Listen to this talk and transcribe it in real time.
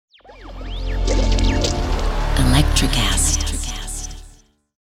Electrocast.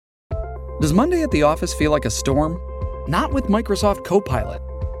 Does Monday at the office feel like a storm? Not with Microsoft Copilot.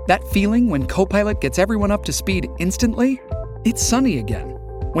 That feeling when Copilot gets everyone up to speed instantly? It's sunny again.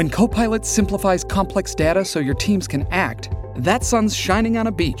 When Copilot simplifies complex data so your teams can act, that sun's shining on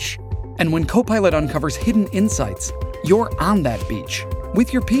a beach. And when Copilot uncovers hidden insights, you're on that beach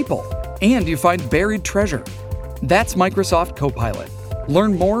with your people, and you find buried treasure. That's Microsoft Copilot.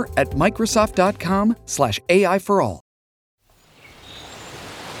 Learn more at Microsoft.com/AI for all.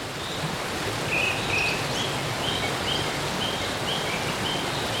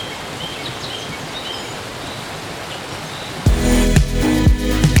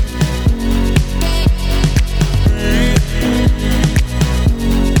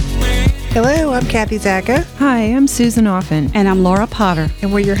 Hello, I'm Kathy Zacka. Hi, I'm Susan Offen. And I'm Laura Potter.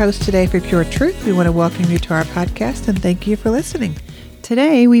 And we're your hosts today for Pure Truth. We want to welcome you to our podcast and thank you for listening.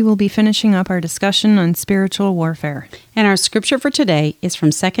 Today, we will be finishing up our discussion on spiritual warfare. And our scripture for today is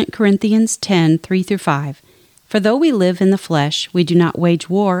from 2 Corinthians 10, 3-5. For though we live in the flesh, we do not wage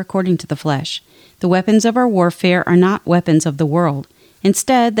war according to the flesh. The weapons of our warfare are not weapons of the world.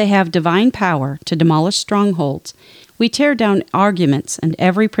 Instead, they have divine power to demolish strongholds. We tear down arguments and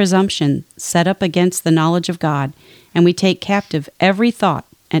every presumption set up against the knowledge of God, and we take captive every thought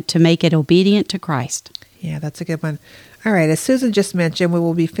and to make it obedient to Christ. Yeah, that's a good one. All right, as Susan just mentioned, we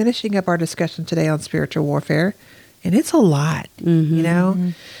will be finishing up our discussion today on spiritual warfare, and it's a lot, you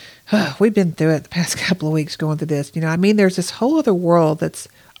know. We've been through it the past couple of weeks going through this. There's this whole other world that's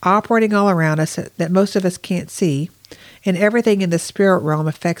operating all around us that most of us can't see, and everything in the spirit realm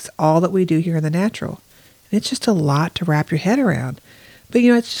affects all that we do here in the natural. It's just a lot to wrap your head around. But,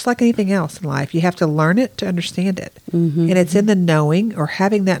 it's just like anything else in life. You have to learn it to understand it. And it's in the knowing or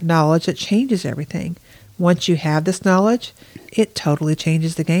having that knowledge that changes everything. Once you have this knowledge, it totally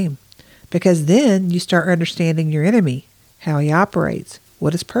changes the game. Because then you start understanding your enemy, how he operates,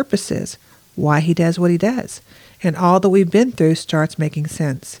 what his purpose is, why he does what he does. And all that we've been through starts making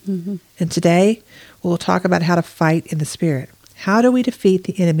sense. And today, we'll talk about how to fight in the spirit. How do we defeat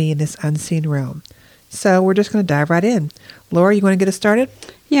the enemy in this unseen realm? So we're just going to dive right in. Laura, you want to get us started?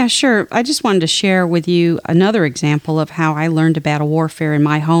 Yeah, sure. I just wanted to share with you another example of how I learned about warfare in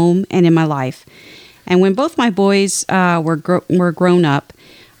my home and in my life. And when both my boys were grown up,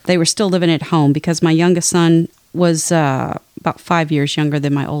 they were still living at home because my youngest son was about 5 years younger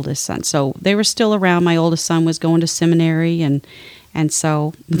than my oldest son. So they were still around. My oldest son was going to seminary, and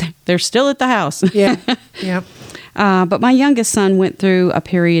so they're still at the house. Yeah, yeah. But my youngest son went through a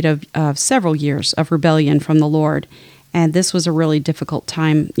period of several years of rebellion from the Lord. And this was a really difficult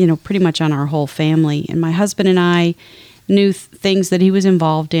time, pretty much on our whole family. And my husband and I knew things that he was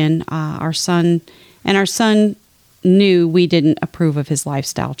involved in. Our son knew we didn't approve of his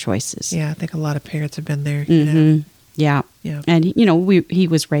lifestyle choices. Yeah, I think a lot of parents have been there. Yeah. And, he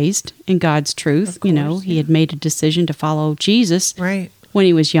was raised in God's truth. Of course, He had made a decision to follow Jesus right when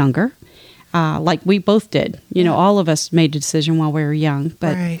he was younger. Like we both did. All of us made a decision while we were young.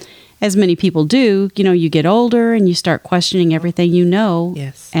 But as many people do, you get older and you start questioning everything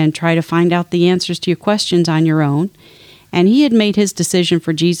and try to find out the answers to your questions on your own. And he had made his decision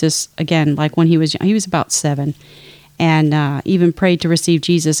for Jesus, again, like when he was about 7. And even prayed to receive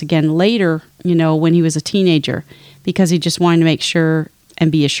Jesus again later, when he was a teenager, because he just wanted to make sure and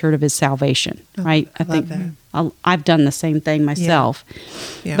be assured of his salvation, right? I think that. I've done the same thing myself.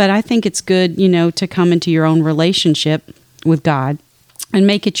 Yeah. But I think it's good, to come into your own relationship with God and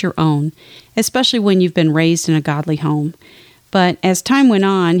make it your own, especially when you've been raised in a godly home. But as time went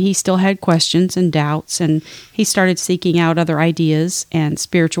on, he still had questions and doubts, and he started seeking out other ideas and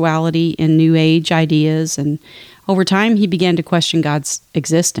spirituality and New Age ideas. And over time, he began to question God's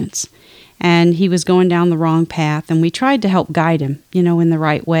existence. And he was going down the wrong path, and we tried to help guide him, in the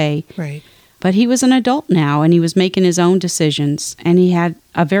right way. Right. But he was an adult now, and he was making his own decisions, and he has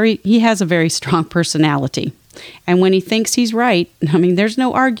a very strong personality. And when he thinks he's right, there's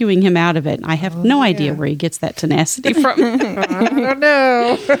no arguing him out of it. I have no idea where he gets that tenacity from. I don't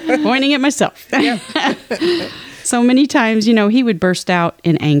know. Pointing at myself. So many times, he would burst out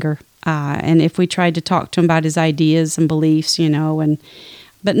in anger. And if we tried to talk to him about his ideas and beliefs,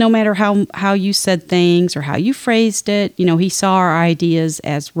 but no matter how you said things or how you phrased it, he saw our ideas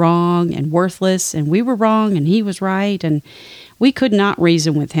as wrong and worthless, and we were wrong and he was right, and we could not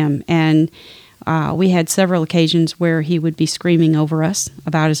reason with him. And we had several occasions where he would be screaming over us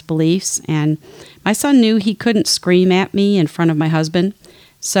about his beliefs, and my son knew he couldn't scream at me in front of my husband,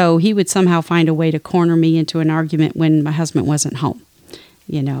 so he would somehow find a way to corner me into an argument when my husband wasn't home.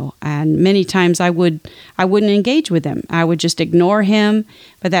 and many times I wouldn't engage with him. I would just ignore him,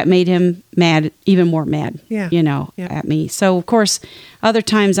 but that made him mad, even more mad, at me. So of course, other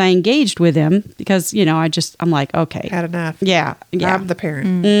times I engaged with him because, I'm like, okay. Had enough. Yeah. I'm the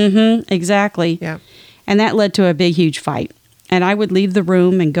parent. Mm-hmm, exactly. Yeah. And that led to a big, huge fight. And I would leave the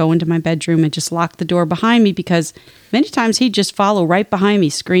room and go into my bedroom and just lock the door behind me because many times he'd just follow right behind me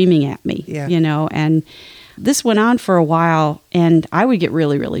screaming at me, and this went on for a while and I would get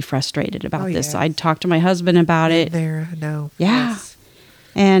really, really frustrated about this. Yes. I'd talk to my husband about it. There, no. Yeah. Yes.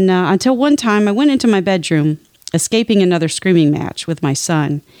 And until one time I went into my bedroom, escaping another screaming match with my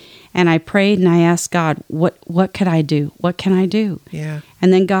son. And I prayed and I asked God, what could I do? What can I do? Yeah.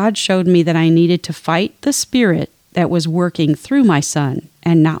 And then God showed me that I needed to fight the spirit that was working through my son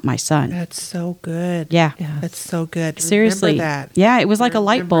and not my son. That's so good. Yeah. That's so good. Seriously. Remember that. Yeah, it was like a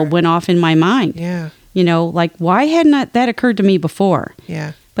light bulb went off in my mind. Yeah. Like why hadn't that occurred to me before?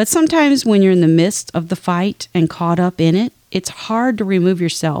 Yeah. But sometimes when you're in the midst of the fight and caught up in it, it's hard to remove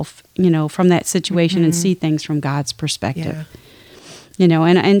yourself, from that situation and see things from God's perspective. Yeah.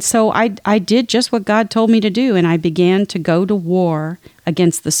 And so I did just what God told me to do, and I began to go to war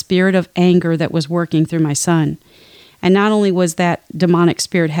against the spirit of anger that was working through my son. And not only was that demonic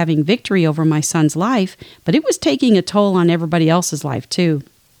spirit having victory over my son's life, but it was taking a toll on everybody else's life too.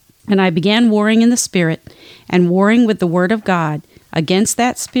 And I began warring in the spirit and warring with the word of God against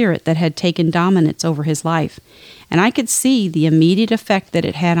that spirit that had taken dominance over his life. And I could see the immediate effect that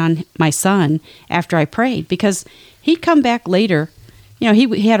it had on my son after I prayed, because he'd come back later.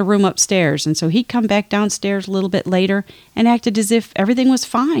 He had a room upstairs, and so he'd come back downstairs a little bit later and acted as if everything was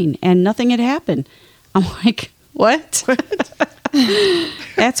fine and nothing had happened. I'm like, what?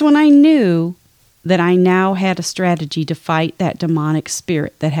 That's when I knew that I now had a strategy to fight that demonic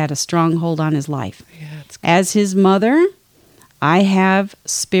spirit that had a stronghold on his life. Yeah, it's good. As his mother, I have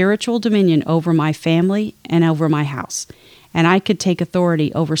spiritual dominion over my family and over my house. And I could take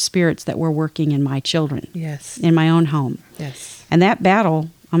authority over spirits that were working in my children, Yes. in my own home. Yes. And that battle,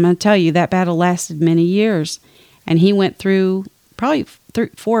 I'm going to tell you, that battle lasted many years. And he went through probably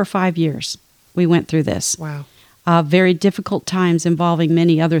 4 or 5 years. We went through this. Wow. Very difficult times involving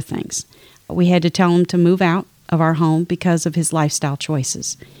many other things. We had to tell him to move out of our home because of his lifestyle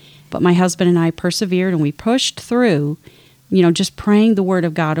choices. But my husband and I persevered and we pushed through, just praying the word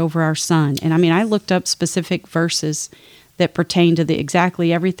of God over our son. And I looked up specific verses that pertained to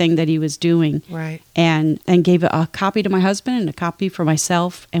exactly everything that he was doing. Right. And gave a copy to my husband and a copy for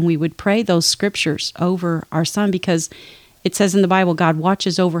myself. And we would pray those scriptures over our son because it says in the Bible, God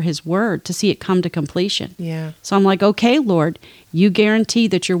watches over his word to see it come to completion. Yeah. So I'm like, okay, Lord, you guarantee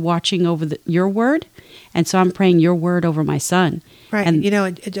that you're watching over your word. And so I'm praying your word over my son. Right. And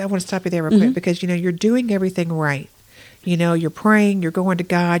I want to stop you there real quick because, you're doing everything right. You're praying, you're going to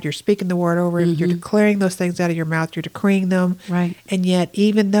God, you're speaking the word over him, you're declaring those things out of your mouth, you're decreeing them. Right. And yet,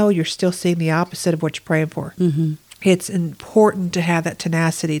 even though you're still seeing the opposite of what you're praying for, it's important to have that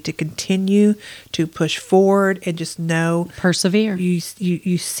tenacity to continue to push forward and just know persevere. You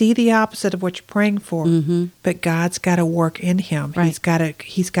see the opposite of what you're praying for, but God's got to work in him. Right.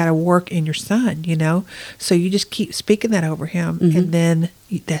 He's got to work in your son. So you just keep speaking that over him, and then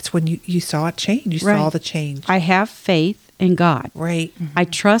that's when you saw it change. You saw the change. I have faith in God. Right. I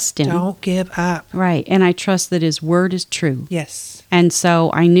trust him. Don't give up. Right. And I trust that his word is true. Yes. And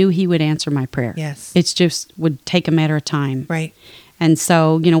so I knew he would answer my prayer. Yes. It just would take a matter of time. Right. And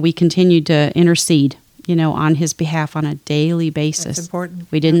so, we continued to intercede, on his behalf on a daily basis. That's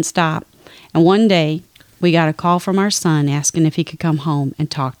important. We didn't stop. And one day we got a call from our son asking if he could come home and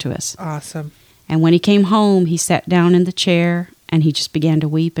talk to us. Awesome. And when he came home, he sat down in the chair and he just began to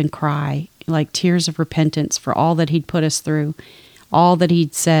weep and cry, like tears of repentance for all that he'd put us through, all that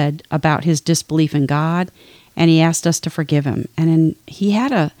he'd said about his disbelief in God. And he asked us to forgive him. And then he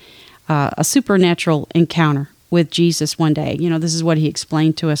had a supernatural encounter with Jesus one day. This is what he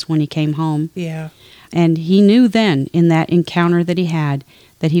explained to us when he came home. Yeah. And he knew then in that encounter that he had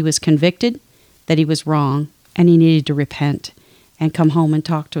that he was convicted, that he was wrong, and he needed to repent and come home and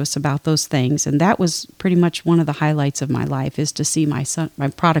talk to us about those things. And that was pretty much one of the highlights of my life, is to see my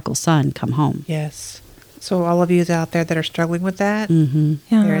prodigal son come home. Yes. So all of you out there that are struggling with that, Mm-hmm.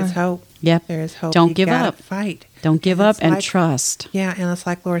 Yeah. there is hope. Yep. There is hope. Don't You give gotta up. Fight. Don't give And up it's and like- trust. Yeah, and it's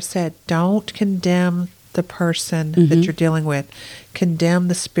like Laura said, don't condemn the person Mm-hmm. that you're dealing with. Condemn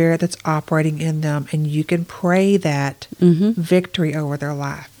the spirit that's operating in them, and you can pray that Mm-hmm. victory over their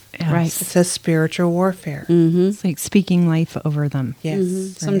life. Right. It says spiritual warfare. It's like speaking life over them. Yes.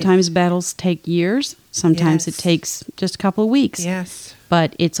 Mhm. Sometimes battles take years. Sometimes Yes. it takes just a couple of weeks. Yes.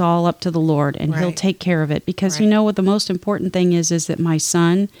 But it's all up to the Lord, and He'll Right. take care of it. Because you Right. know what the most important thing is that my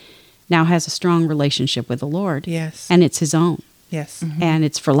son now has a strong relationship with the Lord. Yes. And it's his own. Yes. And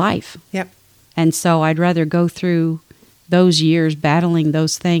it's for life. Yep. And so I'd rather go through those years battling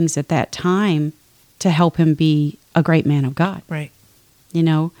those things at that time to help him be a great man of God. Right. You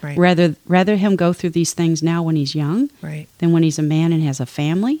know, Right. rather him go through these things now when he's young Right. than when he's a man and has a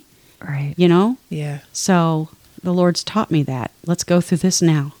family, Right. you know? Yeah. So the Lord's taught me that. Let's go through this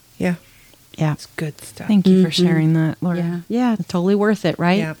now. Yeah. Yeah. It's good stuff. Thank you for sharing that, Laura. Yeah. Yeah. Totally worth it,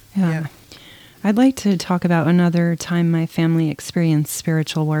 right? Yeah. Yeah. Yeah. I'd like to talk about another time my family experienced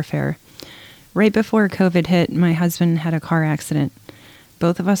spiritual warfare. Right before COVID hit, my husband had a car accident.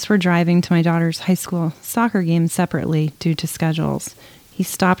 Both of us were driving to my daughter's high school soccer game separately due to schedules. He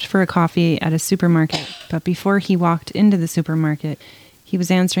stopped for a coffee at a supermarket, but before he walked into the supermarket, he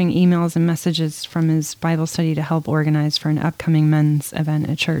was answering emails and messages from his Bible study to help organize for an upcoming men's event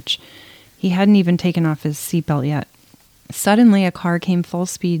at church. He hadn't even taken off his seatbelt yet. Suddenly, a car came full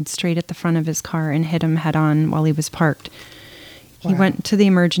speed straight at the front of his car and hit him head on while he was parked. He Wow. went to the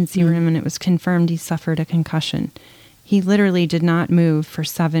emergency room and it was confirmed he suffered a concussion. He literally did not move for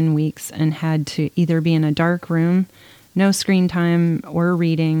 7 weeks and had to either be in a dark room, no screen time or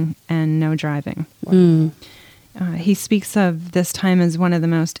reading, and no driving. He speaks of this time as one of the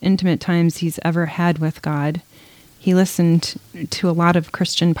most intimate times he's ever had with God. He listened to a lot of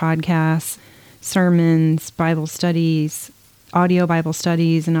Christian podcasts, sermons, Bible studies, audio Bible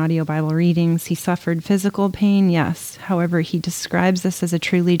studies, and audio Bible readings. He suffered physical pain, yes. However, he describes this as a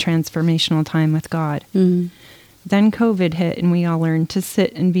truly transformational time with God. Then COVID hit, and we all learned to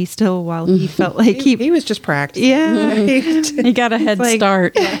sit and be still while he felt like He was just practicing. yeah. He got a head Like-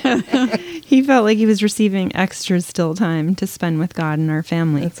 start. He felt like he was receiving extra still time to spend with God and our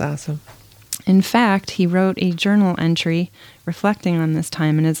family. That's awesome. In fact, he wrote a journal entry reflecting on this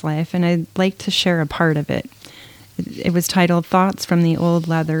time in his life, and I'd like to share a part of it. It was titled Thoughts from the Old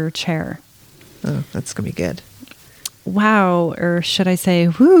Leather Chair. Oh, that's going to be good. Wow, or should I say,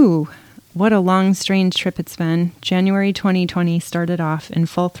 whoo, what a long, strange trip it's been. January 2020 started off in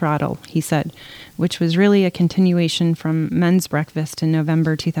full throttle, he said, which was really a continuation from men's breakfast in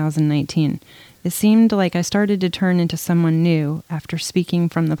November 2019. It seemed like I started to turn into someone new after speaking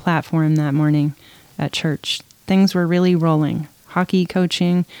from the platform that morning at church. Things were really rolling. Hockey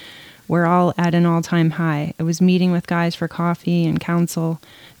coaching were all at an all-time high. I was meeting with guys for coffee and counsel.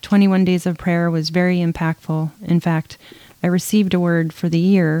 21 days of prayer was very impactful. In fact, I received a word for the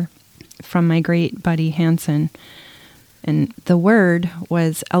year from my great buddy Hanson, and the word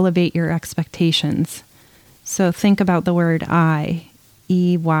was elevate your expectations. So think about the word I,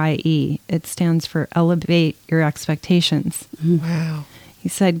 EYE. It stands for elevate your expectations. Wow. He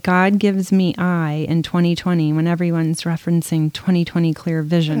said, God gives me I in 2020 when everyone's referencing 2020 clear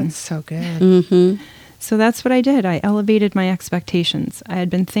vision. That's so good. So that's what I did. I elevated my expectations. I had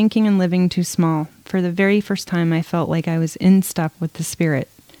been thinking and living too small. For the very first time, I felt like I was in step with the Spirit.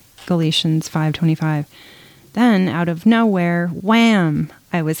 Galatians 5:25. Then, out of nowhere, wham!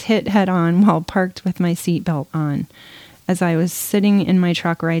 I was hit head on while parked with my seatbelt on, as I was sitting in my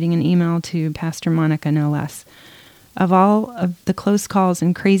truck writing an email to Pastor Monica, no less. Of all of the close calls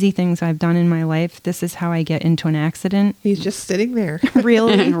and crazy things I've done in my life, this is how I get into an accident. He's just sitting there.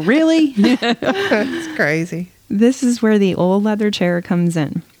 Really? Really? That's crazy. This is where the old leather chair comes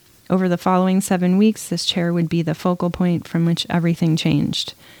in. Over the following 7 weeks, this chair would be the focal point from which everything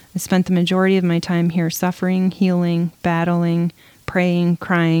changed. I spent the majority of my time here suffering, healing, battling, praying,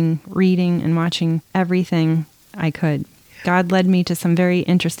 crying, reading, and watching everything I could. God led me to some very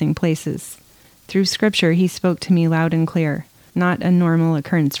interesting places. Through Scripture, He spoke to me loud and clear, not a normal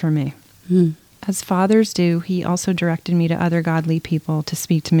occurrence for me. As fathers do, He also directed me to other godly people to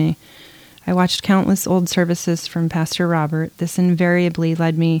speak to me. I watched countless old services from Pastor Robert. This invariably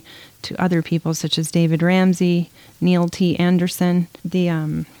led me to other people such as David Ramsey, Neil T. Anderson,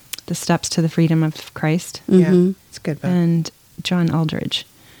 the Steps to the Freedom of Christ, Yeah. It's good. Bob. and John Eldridge.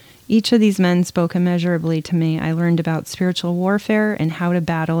 Each of these men spoke immeasurably to me. I learned about spiritual warfare and how to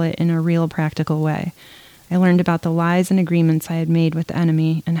battle it in a real practical way. I learned about the lies and agreements I had made with the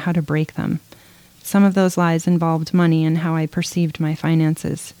enemy and how to break them. Some of those lies involved money and how I perceived my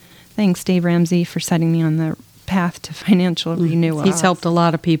finances. Thanks, Dave Ramsey, for setting me on the path to financial renewal. He's helped a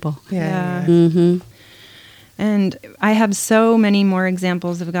lot of people. Yeah. And I have so many more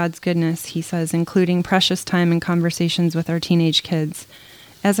examples of God's goodness, he says, including precious time and conversations with our teenage kids.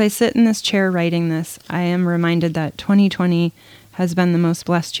 As I sit in this chair writing this, I am reminded that 2020 has been the most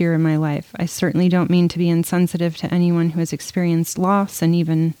blessed year in my life. I certainly don't mean to be insensitive to anyone who has experienced loss and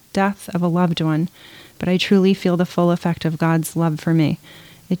even death of a loved one, but I truly feel the full effect of God's love for me.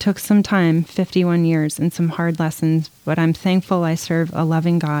 It took some time, 51 years, and some hard lessons, but I'm thankful I serve a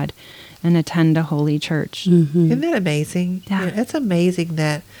loving God and attend a holy church. Isn't that amazing? Yeah. It's amazing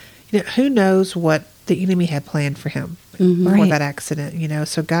that, who knows what the enemy had planned for him before Right. that accident,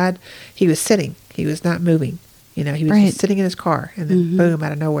 So God, he was sitting. He was not moving. He was Right. just sitting in his car, and then boom,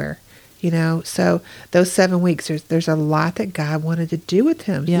 out of nowhere. So those 7 weeks, there's a lot that God wanted to do with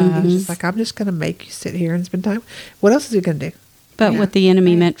him. He was just like, I'm just going to make you sit here and spend time. What else is he going to do? But what the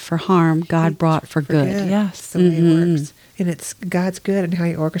enemy meant for harm, God brought for good. Yes. That's the way it works. And it's God's good and how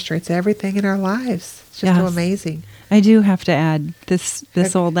he orchestrates everything in our lives. It's just so Yes. amazing. I do have to add this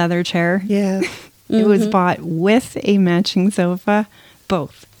old leather chair. Yeah. It was bought with a matching sofa,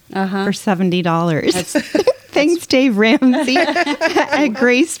 both, for $70. Thanks, Dave Ramsey at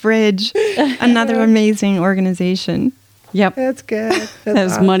Grace Bridge, another amazing organization. Yep. That's good. That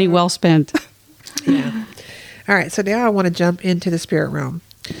was money well spent. Yeah. All right. So now I want to jump into the spirit realm.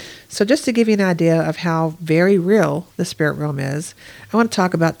 So just to give you an idea of how very real the spirit realm is, I want to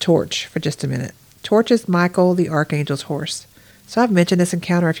talk about Torch for just a minute. Torch is Michael the Archangel's horse. So I've mentioned this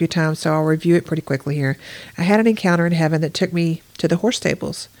encounter a few times, so I'll review it pretty quickly here. I had an encounter in heaven that took me to the horse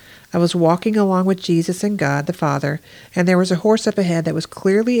stables. I was walking along with Jesus and God the Father, and there was a horse up ahead that was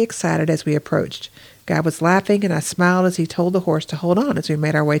clearly excited as we approached. God was laughing, and I smiled as he told the horse to hold on as we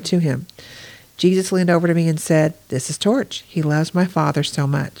made our way to him. Jesus leaned over to me and said, "This is Torch. He loves my Father so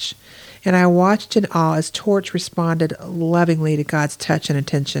much." And I watched in awe as Torch responded lovingly to God's touch and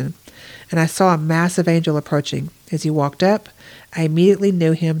attention. And I saw a massive angel approaching. As he walked up, I immediately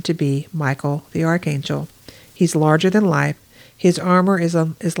knew him to be Michael the Archangel. He's larger than life. His armor is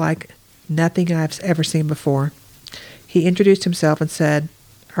like nothing I've ever seen before. He introduced himself and said,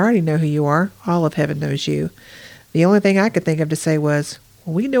 "I already know who you are. All of heaven knows you." The only thing I could think of to say was,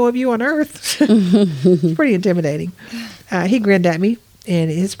 "Well, we know of you on earth." It's pretty intimidating. He grinned at me,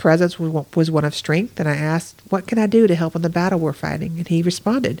 and his presence was one of strength. And I asked, "What can I do to help in the battle we're fighting?" And he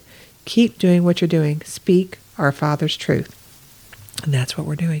responded, "Keep doing what you're doing. Speak our Father's truth." And that's what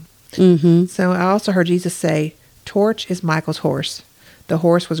we're doing. So I also heard Jesus say, Torch is Michael's horse. The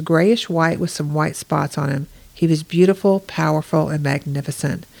horse was grayish white with some white spots on him. He was beautiful, powerful, and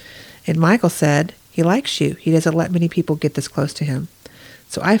magnificent. And Michael said, he likes you. He doesn't let many people get this close to him.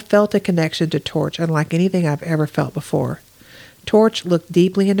 So I felt a connection to Torch unlike anything I've ever felt before. Torch looked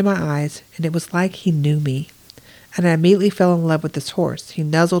deeply into my eyes, and it was like he knew me. And I immediately fell in love with this horse. He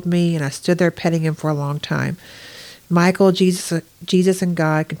nuzzled me, and I stood there petting him for a long time. Michael, Jesus, and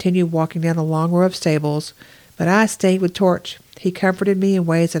God continued walking down the long row of stables, but I stayed with Torch. He comforted me in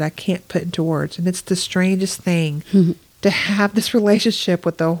ways that I can't put into words, and it's the strangest thing to have this relationship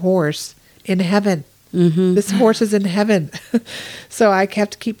with the horse in heaven. This horse is in heaven. So I have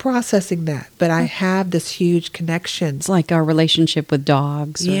to keep processing that, but I have this huge connection. It's like our relationship with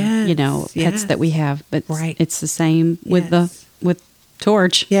dogs, or, pets that we have, but it's the same with with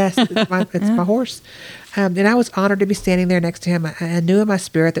Torch. Yes, it's my horse. And I was honored to be standing there next to him. I knew in my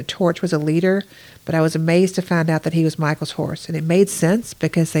spirit that Torch was a leader, but I was amazed to find out that he was Michael's horse. And it made sense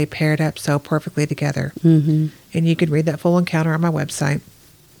because they paired up so perfectly together. And you can read that full encounter on my website.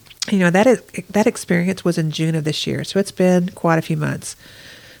 That experience was in June of this year, so it's been quite a few months.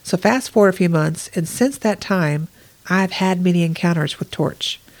 So fast forward a few months, and since that time, I've had many encounters with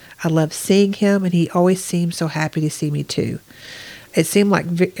Torch. I love seeing him, and he always seemed so happy to see me too. It seemed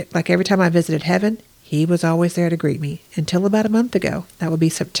like every time I visited heaven, he was always there to greet me, until about a month ago. That would be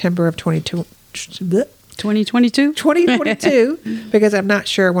September of 2022? 2022, because I'm not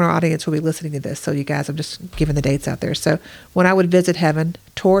sure when our audience will be listening to this. So you guys, I'm just giving the dates out there. So when I would visit heaven,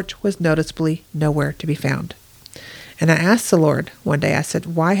 Torch was noticeably nowhere to be found. And I asked the Lord one day, I said,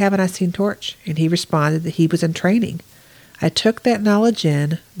 "Why haven't I seen Torch?" And he responded that he was in training. I took that knowledge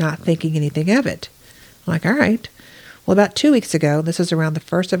in, not thinking anything of it. I'm like, all right. Well, about 2 weeks ago, this is around the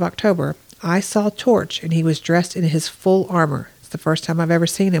 1st of October, I saw Torch, and he was dressed in his full armor. It's the first time I've ever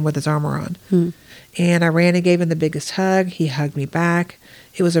seen him with his armor on. And I ran and gave him the biggest hug. He hugged me back.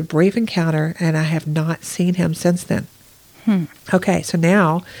 It was a brief encounter, and I have not seen him since then. Okay, so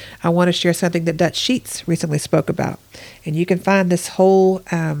now I want to share something that Dutch Sheets recently spoke about. And you can find this whole,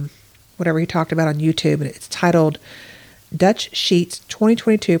 whatever he talked about on YouTube, and it's titled Dutch Sheets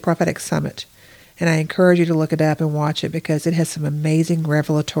 2022 Prophetic Summit. And I encourage you to look it up and watch it because it has some amazing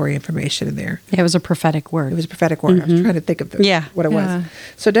revelatory information in there. It was a prophetic word. It was a prophetic word. I was trying to think of what it was.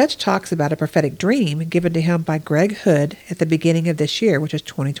 So Dutch talks about a prophetic dream given to him by Greg Hood at the beginning of this year, which is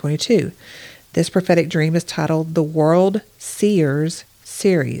 2022. This prophetic dream is titled the World Seers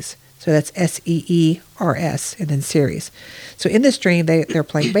Series. So that's SEERS and then series. So in this dream, they're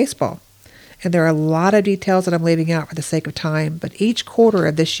playing baseball. And there are a lot of details that I'm leaving out for the sake of time, but each quarter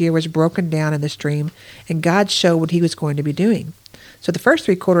of this year was broken down in this dream, and God showed what he was going to be doing. So the first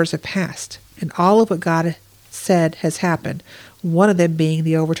 3 quarters have passed, and all of what God said has happened, one of them being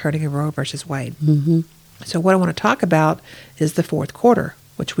the overturning of Roe versus Wade. Mm-hmm. So what I want to talk about is the 4th quarter,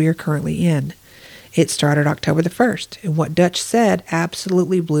 which we are currently in. It started October the 1st, and what Dutch said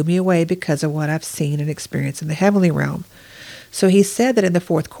absolutely blew me away because of what I've seen and experienced in the heavenly realm. So he said that in the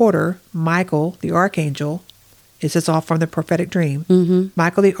 4th quarter, Michael, the archangel, this is all from the prophetic dream,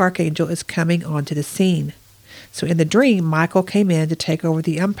 Michael the archangel is coming onto the scene. So in the dream, Michael came in to take over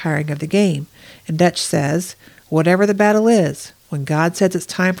the umpiring of the game. And Dutch says, whatever the battle is, when God says it's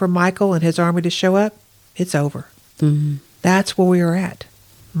time for Michael and his army to show up, it's over. Mm-hmm. That's where we are at.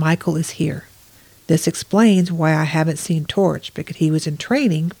 Michael is here. This explains why I haven't seen Torch, because he was in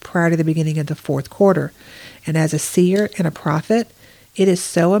training prior to the beginning of the 4th quarter. And as a seer and a prophet, it is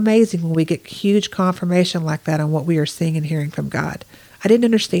so amazing when we get huge confirmation like that on what we are seeing and hearing from God. I didn't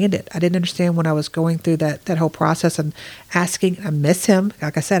understand it. I didn't understand when I was going through that whole process and asking. I miss him.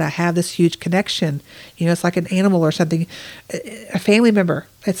 Like I said, I have this huge connection. You know, it's like an animal or something, a family member.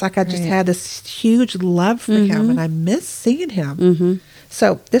 It's like I just had this huge love for him, and I miss seeing him. Mm-hmm.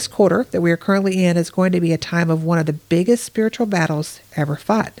 So this quarter that we are currently in is going to be a time of one of the biggest spiritual battles ever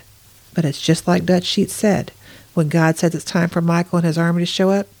fought. But it's just like Dutch Sheets said. When God says it's time for Michael and his army to show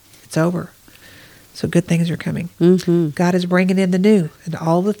up, it's over. So good things are coming. Mm-hmm. God is bringing in the new. And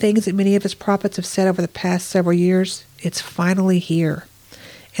all the things that many of his prophets have said over the past several years, it's finally here.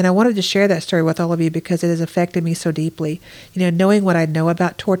 And I wanted to share that story with all of you because it has affected me so deeply. You know, knowing what I know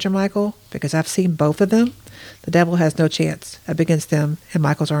about Torch and Michael, because I've seen both of them, the devil has no chance up against them and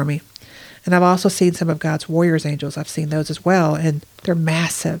Michael's army. And I've also seen some of God's warriors angels. I've seen those as well. And they're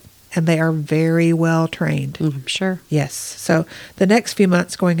massive. And they are very well trained. I'm sure. Yes. So the next few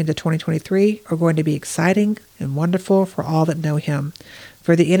months going into 2023 are going to be exciting and wonderful for all that know him.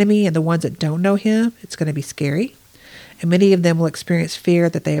 For the enemy and the ones that don't know him, it's going to be scary. And many of them will experience fear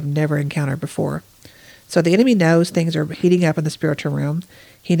that they have never encountered before. So the enemy knows things are heating up in the spiritual realm.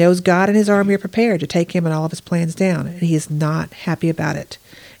 He knows God and his army are prepared to take him and all of his plans down. And he is not happy about it.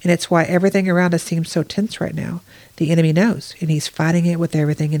 And it's why everything around us seems so tense right now. The enemy knows, and he's fighting it with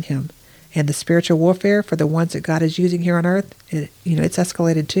everything in him. And the spiritual warfare for the ones that God is using here on earth, it's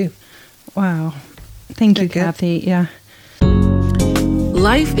escalated too. Wow. Thank you, Kathy. Yeah.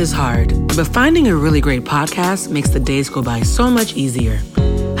 Life is hard, but finding a really great podcast makes the days go by so much easier.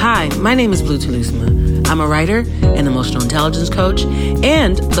 Hi, my name is Blue Telusma. I'm a writer, an emotional intelligence coach,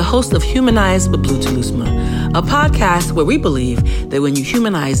 and the host of Humanize with Blue Telusma, a podcast where we believe that when you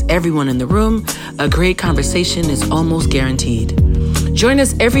humanize everyone in the room, a great conversation is almost guaranteed. Join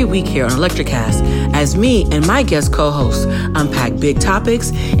us every week here on Electricast as me and my guest co-hosts unpack big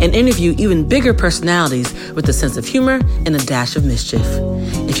topics and interview even bigger personalities with a sense of humor and a dash of mischief.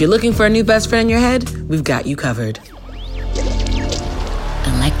 If you're looking for a new best friend in your head, we've got you covered.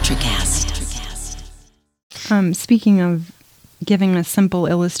 Electricast. Speaking of giving a simple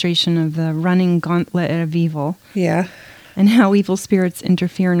illustration of the running gauntlet of evil. Yeah. And how evil spirits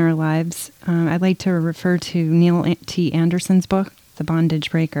interfere in our lives, I'd like to refer to Neil T. Anderson's book, The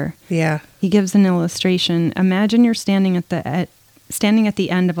Bondage Breaker. Yeah. He gives an illustration. Imagine you're standing at the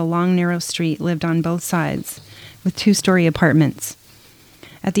end of a long, narrow street lived on both sides with 2-story apartments.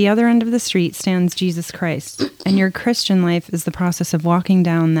 At the other end of the street stands Jesus Christ, and your Christian life is the process of walking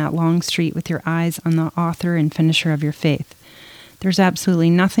down that long street with your eyes on the author and finisher of your faith. There's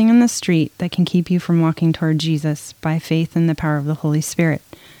absolutely nothing in the street that can keep you from walking toward Jesus by faith in the power of the Holy Spirit.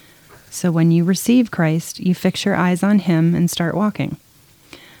 So when you receive Christ, you fix your eyes on him and start walking.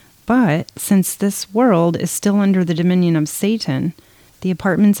 But since this world is still under the dominion of Satan, the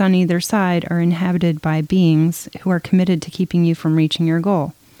apartments on either side are inhabited by beings who are committed to keeping you from reaching your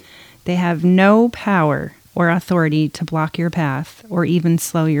goal. They have no power or authority to block your path or even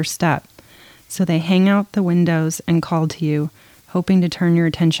slow your step. So they hang out the windows and call to you, hoping to turn your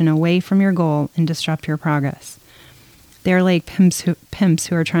attention away from your goal and disrupt your progress. They are like pimps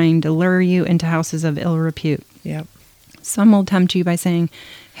who are trying to lure you into houses of ill repute. Yep. Some will tempt you by saying,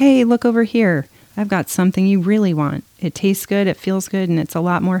 "Hey, look over here. I've got something you really want. It tastes good, it feels good, and it's a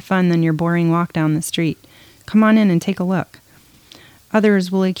lot more fun than your boring walk down the street. Come on in and take a look."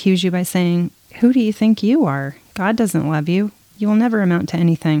 Others will accuse you by saying, "Who do you think you are? God doesn't love you. You will never amount to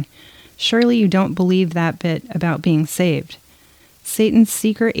anything. Surely you don't believe that bit about being saved." Satan's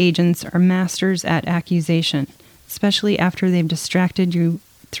secret agents are masters at accusation, especially after they've distracted you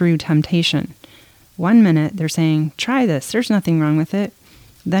through temptation. 1 minute, they're saying, try this, there's nothing wrong with it.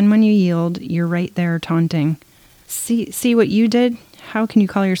 Then when you yield, you're right there taunting. See what you did? How can you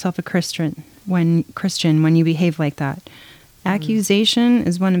call yourself a Christian when you behave like that? Accusation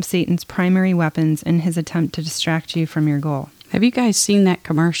is one of Satan's primary weapons in his attempt to distract you from your goal. Have you guys seen that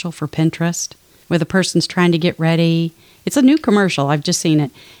commercial for Pinterest where the person's trying to get ready? It's a new commercial. I've just seen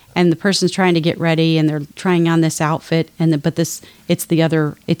it. And the person's trying to get ready and they're trying on this outfit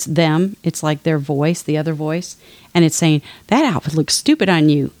it's them. It's like their voice, the other voice. And it's saying, that outfit looks stupid on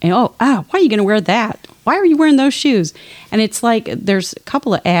you. And why are you going to wear that? Why are you wearing those shoes? And it's like, there's a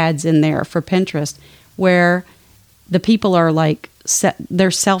couple of ads in there for Pinterest where the people are like,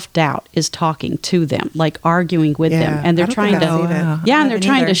 their self-doubt is talking to them, like arguing with them. And they're trying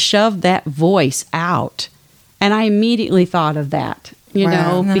to shove that voice out. And I immediately thought of that.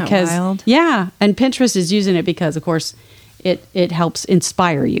 Because wild? And Pinterest is using it because, of course, it helps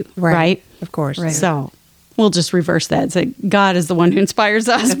inspire you, right? Of course. Right. So we'll just reverse that and say God is the one who inspires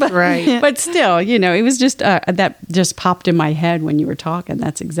us. That's right. But still, it was just that just popped in my head when you were talking.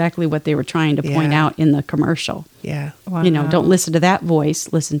 That's exactly what they were trying to point out in the commercial. Yeah. Wow. Don't listen to that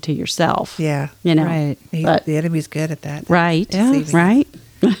voice. Listen to yourself. Yeah. Right. The enemy's good at that. Right. Yeah. Right.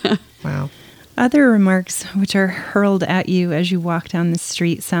 Wow. Other remarks which are hurled at you as you walk down the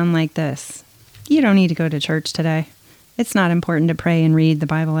street sound like this. You don't need to go to church today. It's not important to pray and read the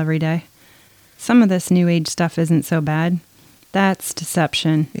Bible every day. Some of this New Age stuff isn't so bad. That's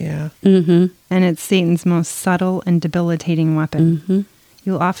deception. Yeah. Mm-hmm. And it's Satan's most subtle and debilitating weapon. Mm-hmm.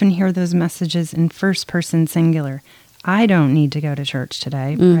 You'll often hear those messages in first person singular. I don't need to go to church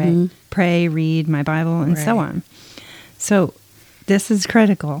today. Mm-hmm. Pray, read my Bible, and so on. So this is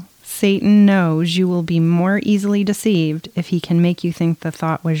critical. Satan knows you will be more easily deceived if he can make you think the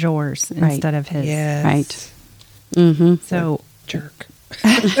thought was yours instead of his. Yes. Right. Mm-hmm. So, jerk.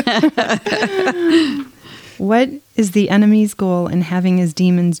 What is the enemy's goal in having his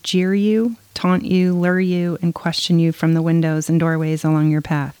demons jeer you, taunt you, lure you, and question you from the windows and doorways along your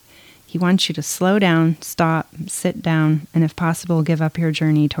path? He wants you to slow down, stop, sit down, and if possible, give up your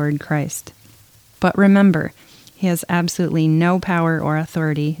journey toward Christ. But remember, he has absolutely no power or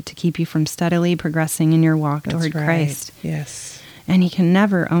authority to keep you from steadily progressing in your walk toward Christ. Yes. And he can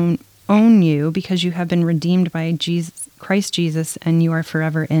never own you because you have been redeemed by Christ Jesus and you are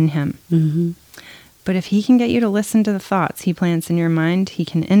forever in him. Mm-hmm. But if he can get you to listen to the thoughts he plants in your mind, he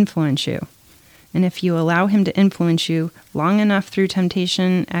can influence you. And if you allow him to influence you long enough through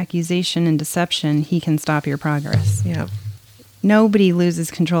temptation, accusation, and deception, he can stop your progress. Yeah. Nobody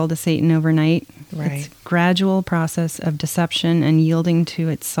loses control to Satan overnight. Right. It's a gradual process of deception and yielding to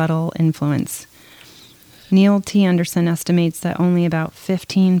its subtle influence. Neil T. Anderson estimates that only about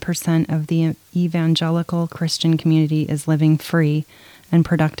 15% of the evangelical Christian community is living free and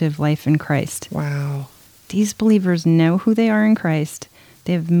productive life in Christ. Wow. These believers know who they are in Christ,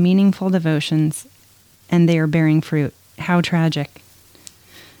 they have meaningful devotions, and they are bearing fruit. How tragic.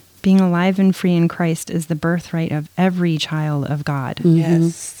 Being alive and free in Christ is the birthright of every child of God. Mm-hmm.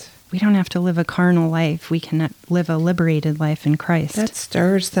 Yes. We don't have to live a carnal life. We can live a liberated life in Christ. That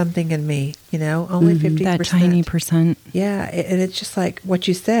stirs something in me, only 50%. That tiny percent. Yeah, and it's just like what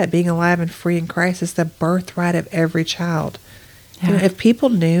you said, being alive and free in Christ is the birthright of every child. Yeah. If people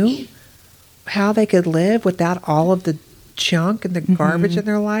knew how they could live without all of the junk and the garbage in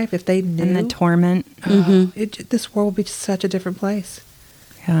their life, if they knew. And the torment. This world would be such a different place.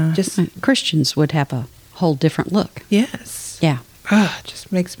 Yeah. Just Christians would have a whole different look. Yes. Yeah. It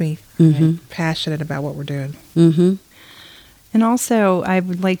just makes me passionate about what we're doing. Mm-hmm. And also, I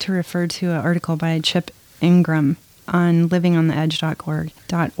would like to refer to an article by Chip Ingram on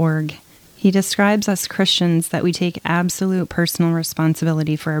livingontheedge.org. He describes us Christians that we take absolute personal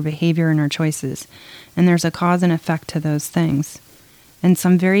responsibility for our behavior and our choices, and there's a cause and effect to those things. And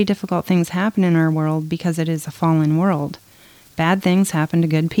some very difficult things happen in our world because it is a fallen world. Bad things happen to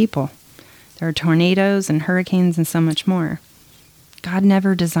good people. There are tornadoes and hurricanes and so much more. God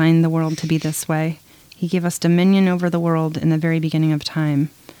never designed the world to be this way. He gave us dominion over the world in the very beginning of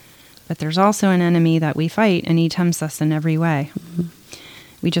time. But there's also an enemy that we fight, and he tempts us in every way. Mm-hmm.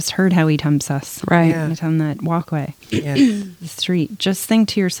 We just heard how he tempts us. Right. Yeah. On that walkway. Yes. The street. Just think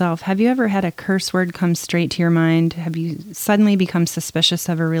to yourself, have you ever had a curse word come straight to your mind? Have you suddenly become suspicious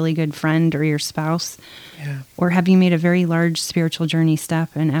of a really good friend or your spouse? Yeah. Or have you made a very large spiritual journey step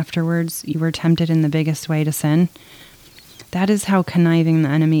and afterwards you were tempted in the biggest way to sin? That is how conniving the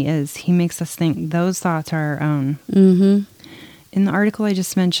enemy is. He makes us think those thoughts are our own. Mm-hmm. In the article I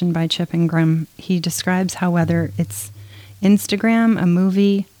just mentioned by Chip Ingram, he describes how whether it's Instagram, a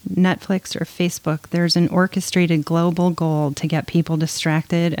movie, Netflix, or Facebook, there's an orchestrated global goal to get people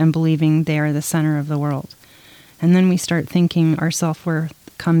distracted and believing they are the center of the world. And then we start thinking our self-worth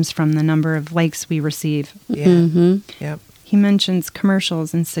comes from the number of likes we receive. Yeah. Yep. He mentions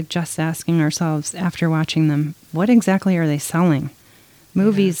commercials and suggests asking ourselves after watching them, what exactly are they selling?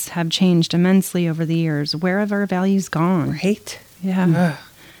 Movies have changed immensely over the years. Where have our values gone? Right? Yeah.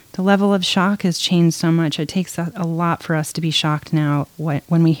 The level of shock has changed so much. It takes a lot for us to be shocked now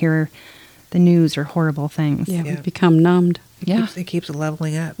when we hear the news or horrible things. Yeah, we've become numbed. It keeps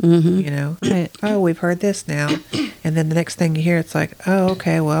leveling up, you know. Right. Oh, we've heard this now. And then the next thing you hear, it's like, oh,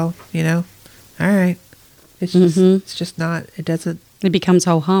 okay, well, you know, all right. It's just not, it doesn't. It becomes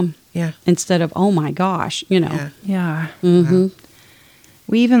ho-hum. Yeah. Instead of, oh my gosh, you know. Yeah. Yeah.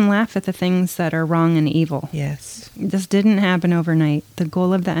 We even laugh at the things that are wrong and evil. Yes. This didn't happen overnight. The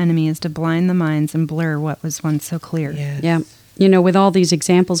goal of the enemy is to blind the minds and blur what was once so clear. Yes. Yeah. You know, with all these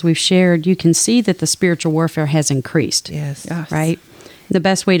examples we've shared, you can see that the spiritual warfare has increased. Yes. Right? The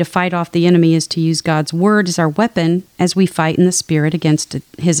best way to fight off the enemy is to use God's word as our weapon as we fight in the spirit against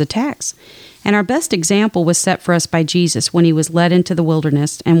his attacks. And our best example was set for us by Jesus when he was led into the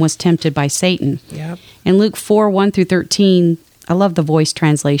wilderness and was tempted by Satan. Yep. In Luke 4:1-13, I love the Voice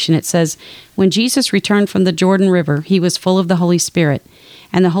translation. It says, when Jesus returned from the Jordan River, he was full of the Holy Spirit,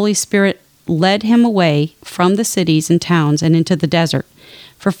 and the Holy Spirit led him away from the cities and towns and into the desert.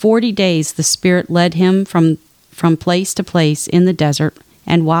 For 40 days the Spirit led him from place to place in the desert,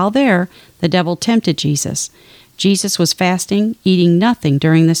 and while there, the devil tempted Jesus. Jesus was fasting, eating nothing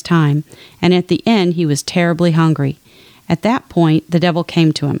during this time, and at the end he was terribly hungry. At that point, the devil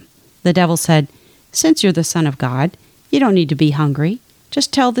came to him. The devil said, since you're the Son of God, you don't need to be hungry.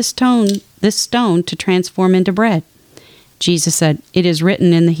 Just tell this stone to transform into bread. Jesus said, it is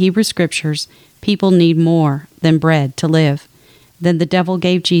written in the Hebrew Scriptures, people need more than bread to live. Then the devil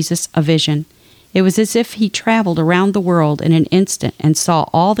gave Jesus a vision. It was as if he traveled around the world in an instant and saw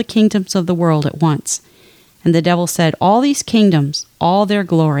all the kingdoms of the world at once. And the devil said, all these kingdoms, all their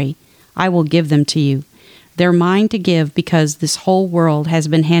glory, I will give them to you. They're mine to give because this whole world has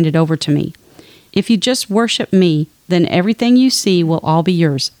been handed over to me. If you just worship me, then everything you see will all be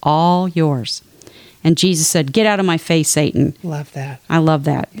yours, all yours. And Jesus said, get out of my face, Satan. Love that. I love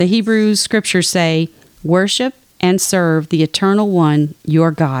that. The Hebrew Scriptures say, worship and serve the eternal one,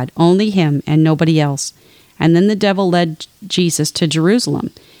 your God, only him and nobody else. And then the devil led Jesus to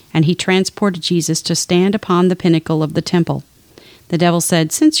Jerusalem, and he transported Jesus to stand upon the pinnacle of the temple. The devil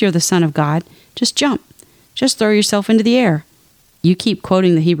said, since you're the Son of God, just jump. Just throw yourself into the air. You keep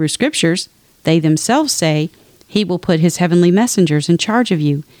quoting the Hebrew Scriptures. They themselves say, he will put his heavenly messengers in charge of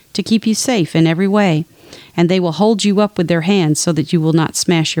you to keep you safe in every way, and they will hold you up with their hands so that you will not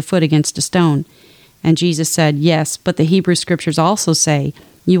smash your foot against a stone. And Jesus said, yes, but the Hebrew Scriptures also say,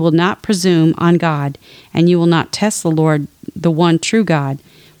 you will not presume on God, and you will not test the Lord, the one true God.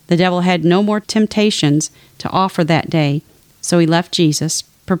 The devil had no more temptations to offer that day, so he left Jesus,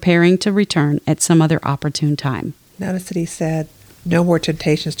 preparing to return at some other opportune time. Notice that he said, no more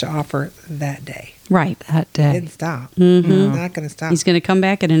temptations to offer that day. Right. That He day. didn't stop. Mm-hmm. He's not going to stop. He's going to come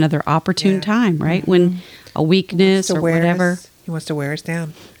back at another opportune time, right? When a weakness or whatever. He wants to wear us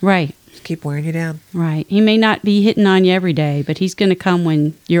down. Right. Just keep wearing you down. Right. He may not be hitting on you every day, but he's going to come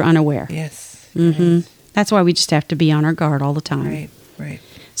when you're unaware. Yes. Mm-hmm. That's why we just have to be on our guard all the time. Right.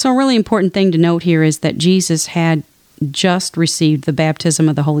 So a really important thing to note here is that Jesus had just received the baptism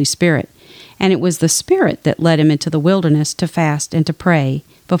of the Holy Spirit, and it was the Spirit that led him into the wilderness to fast and to pray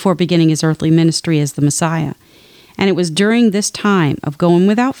before beginning his earthly ministry as the Messiah. And it was during this time of going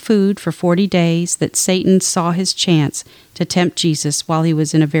without food for 40 days that Satan saw his chance to tempt Jesus while he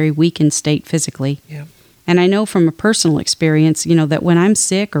was in a very weakened state physically. Yeah. And I know from a personal experience, that when I'm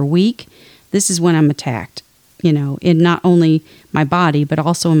sick or weak, this is when I'm attacked, in not only my body, but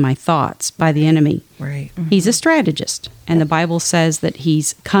also in my thoughts by the enemy. Right. He's a strategist, and the Bible says that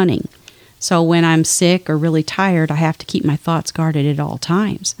he's cunning. So when I'm sick or really tired, I have to keep my thoughts guarded at all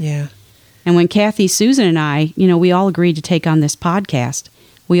times. Yeah. And when Kathy, Susan, and I, we all agreed to take on this podcast,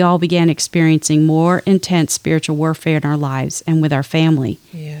 we all began experiencing more intense spiritual warfare in our lives and with our family.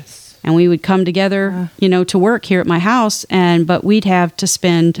 Yes. And we would come together, to work here at my house, but we'd have to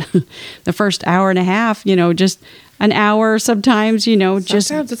spend the first hour and a half, just an hour sometimes,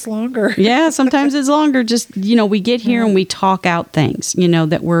 Sometimes it's longer. Yeah, sometimes it's longer. Just, we get here and we talk out things,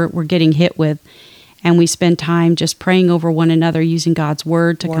 that we're getting hit with. And we spend time just praying over one another, using God's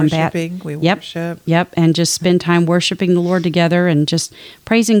word to combat. We worship. Yep, and just spend time worshiping the Lord together and just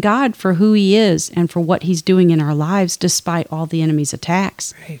praising God for who he is and for what he's doing in our lives despite all the enemy's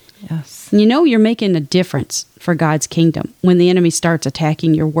attacks. Right. Yes. You know you're making a difference for God's kingdom when the enemy starts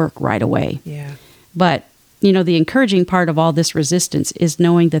attacking your work right away. Yeah. But, the encouraging part of all this resistance is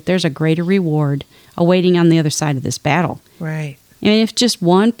knowing that there's a greater reward awaiting on the other side of this battle. Right. And if just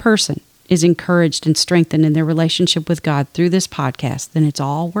one person is encouraged and strengthened in their relationship with God through this podcast, then it's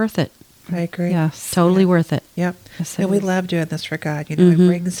all worth it. I agree. Yes. Totally worth it. Yep. Yes, it And we is. love doing this for God. It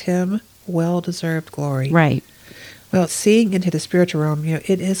brings him well-deserved glory. Right. Well, seeing into the spiritual realm, it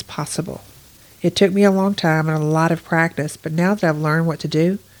is possible. It took me a long time and a lot of practice, but now that I've learned what to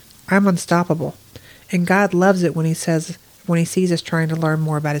do, I'm unstoppable. And God loves it when he sees us trying to learn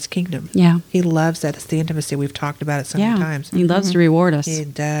more about his kingdom. Yeah. He loves that. It's the intimacy. We've talked about it so many times. He loves to reward us. He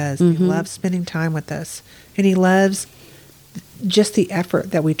does. He loves spending time with us. And he loves just the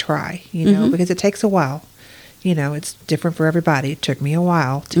effort that we try, because it takes a while. It's different for everybody. It took me a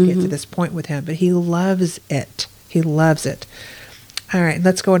while to get to this point with him, but he loves it. He loves it. All right,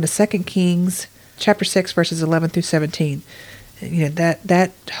 let's go into 2 Kings chapter 6, verses 11 through 17.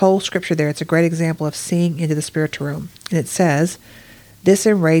 That whole scripture there, it's a great example of seeing into the spiritual realm. And it says, this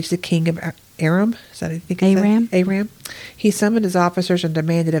enraged the king of Aram. Is that, I think it's Aram? Aram. He summoned his officers and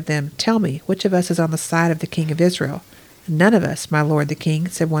demanded of them, tell me, which of us is on the side of the king of Israel? None of us, my lord the king,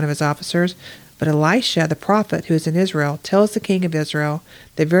 said one of his officers. But Elisha, the prophet who is in Israel, tells the king of Israel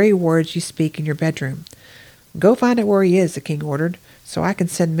the very words you speak in your bedroom. Go find out where he is, the king ordered, so I can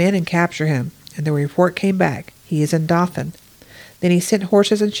send men and capture him. And the report came back. He is in Dothan. Then he sent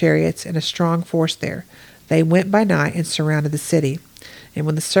horses and chariots and a strong force there. They went by night and surrounded the city. And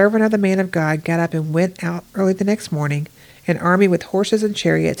when the servant of the man of God got up and went out early the next morning, an army with horses and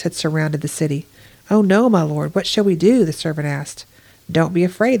chariots had surrounded the city. Oh no, my lord, what shall we do? The servant asked. Don't be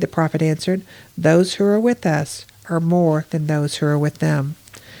afraid, the prophet answered. Those who are with us are more than those who are with them.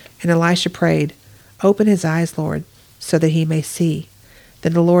 And Elisha prayed, open his eyes, Lord, so that he may see.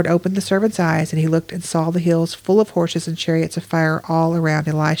 Then the Lord opened the servant's eyes, and he looked and saw the hills full of horses and chariots of fire all around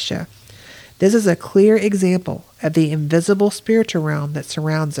Elisha. This is a clear example of the invisible spiritual realm that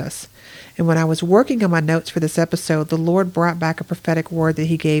surrounds us. And when I was working on my notes for this episode, the Lord brought back a prophetic word that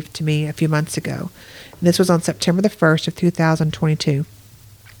he gave to me a few months ago. And this was on September the 1st of 2022.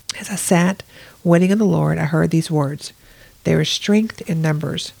 As I sat, waiting on the Lord, I heard these words, there is strength in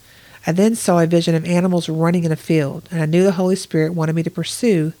numbers. I then saw a vision of animals running in a field, and I knew the Holy Spirit wanted me to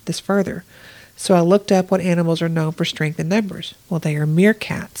pursue this further. So I looked up what animals are known for strength in numbers. Well, they are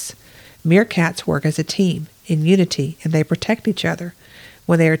meerkats. Meerkats work as a team, in unity, and they protect each other.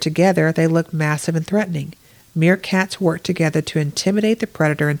 When they are together, they look massive and threatening. Meerkats work together to intimidate the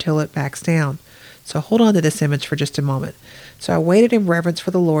predator until it backs down. So hold on to this image for just a moment. So I waited in reverence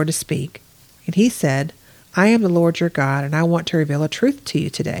for the Lord to speak, and he said, I am the Lord your God, and I want to reveal a truth to you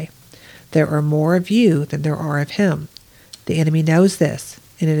today. There are more of you than there are of him. The enemy knows this,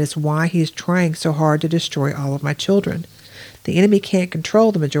 and it is why he is trying so hard to destroy all of my children. The enemy can't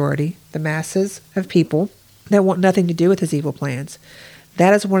control the majority, the masses of people that want nothing to do with his evil plans.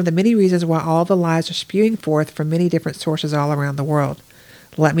 That is one of the many reasons why all the lies are spewing forth from many different sources all around the world.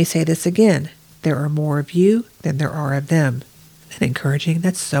 Let me say this again. There are more of you than there are of them. Isn't that encouraging?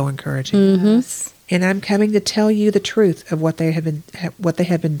 That's so encouraging. Yes. And I'm coming to tell you the truth of what they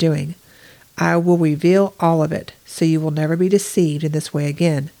have been doing. I will reveal all of it, so you will never be deceived in this way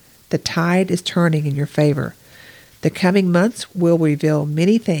again. The tide is turning in your favor. The coming months will reveal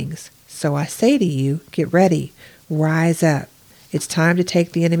many things. So I say to you, get ready, rise up. It's time to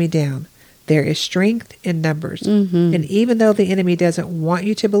take the enemy down. There is strength in numbers. And even though the enemy doesn't want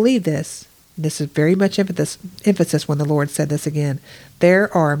you to believe this is very much emphasis when the Lord said this again.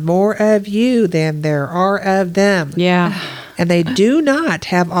 There are more of you than there are of them. Yeah. And they do not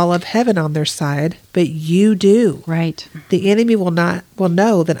have all of heaven on their side, but you do. Right. The enemy will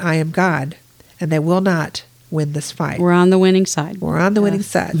know that I am God, and they will not win this fight. We're on the winning side. We're on the winning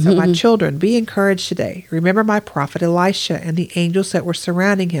side. So my children, be encouraged today. Remember my prophet Elisha and the angels that were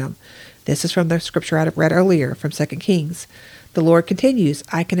surrounding him. This is from the scripture I read earlier from 2 Kings. The Lord continues,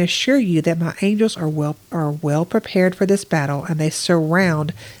 I can assure you that my angels are well prepared for this battle, and they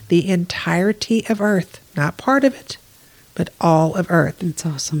surround the entirety of earth, not part of it, but all of earth. That's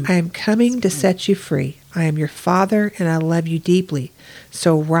awesome. I am coming to set you free. I am your Father, and I love you deeply.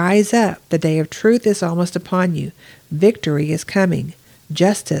 So rise up. The day of truth is almost upon you. Victory is coming.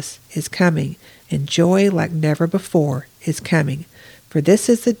 Justice is coming. And joy like never before is coming. For this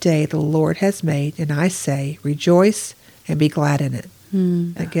is the day the Lord has made, and I say, rejoice and be glad in it.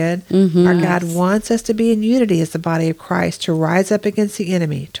 Isn't that good? Our God wants us to be in unity as the body of Christ, to rise up against the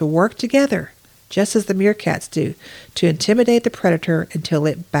enemy, to work together, just as the meerkats do, to intimidate the predator until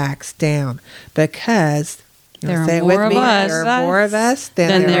it backs down, because There Say are it with more of me. us There are more of us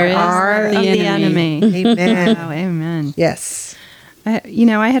than there is are the of enemy. Amen. Oh, amen. Yes.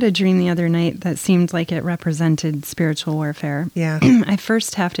 I had a dream the other night that seemed like it represented spiritual warfare. Yeah. I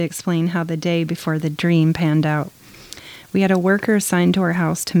first have to explain how the day before the dream panned out. We had a worker assigned to our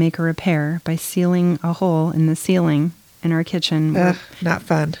house to make a repair by sealing a hole in the ceiling in our kitchen. Ugh, not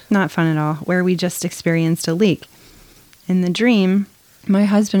fun. Not fun at all, where we just experienced a leak. In the dream, my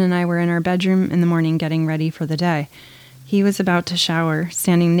husband and I were in our bedroom in the morning getting ready for the day. He was about to shower,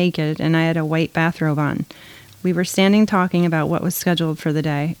 standing naked, and I had a white bathrobe on. We were standing talking about what was scheduled for the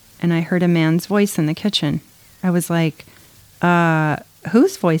day, and I heard a man's voice in the kitchen. I was like,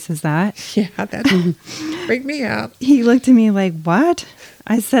 whose voice is that? Yeah, that freaked me out. He looked at me like, what?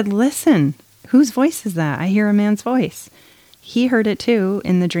 I said, listen, whose voice is that? I hear a man's voice. He heard it too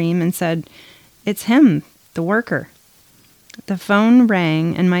in the dream and said, it's him, the worker. The phone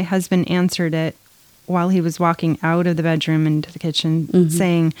rang and my husband answered it while he was walking out of the bedroom into the kitchen,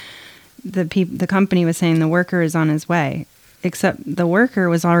 saying the company was saying the worker is on his way, except the worker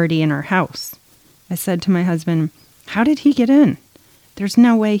was already in our house. I said to my husband, how did he get in? There's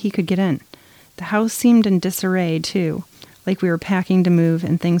no way he could get in. The house seemed in disarray too, like we were packing to move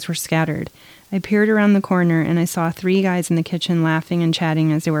and things were scattered. I peered around the corner and I saw 3 guys in the kitchen laughing and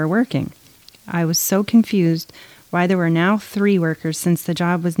chatting as they were working. I was so confused why there were now 3 workers since the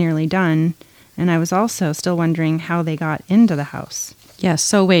job was nearly done, and I was also still wondering how they got into the house. Yes.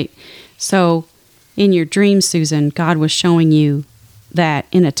 So wait. So in your dream, Susan, God was showing you that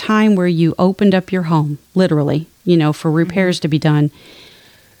in a time where you opened up your home, literally, for repairs to be done,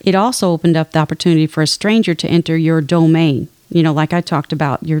 it also opened up the opportunity for a stranger to enter your domain, like I talked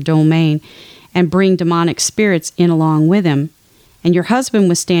about, your domain, and bring demonic spirits in along with him. And your husband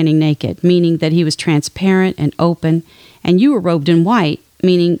was standing naked, meaning that he was transparent and open, and you were robed in white,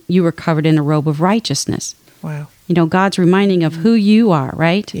 meaning you were covered in a robe of righteousness. Wow. God's reminding of who you are,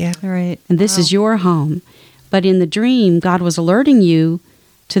 right? Yeah. All right. And this is your home. But in the dream, God was alerting you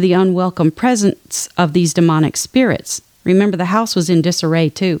to the unwelcome presence of these demonic spirits. Remember, the house was in disarray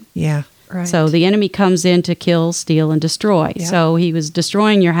too. Yeah. Right. So the enemy comes in to kill, steal, and destroy. Yeah. So he was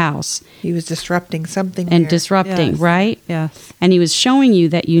destroying your house He was disrupting something and there. disrupting, Yes. right? Yes. And he was showing you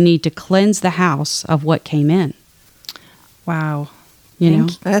that you need to cleanse the house of what came in. Wow. You know?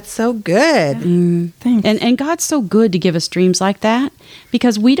 Thank That's so good. Thanks. And God's so good to give us dreams like that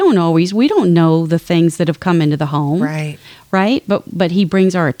because we don't know the things that have come into the home. Right. But he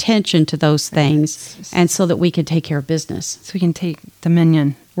brings our attention to those things and so that we can take care of business. so we can take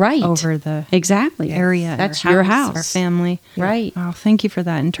dominion Right. over the Exactly. area. That's our your house. Our family. Right. Oh, thank you for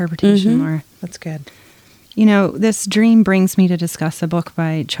that interpretation, Laura. That's good. This dream brings me to discuss a book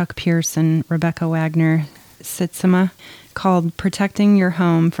by Chuck Pierce and Rebecca Wagner Sitzema called Protecting Your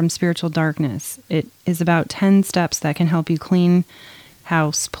Home from Spiritual Darkness. It is about 10 steps that can help you clean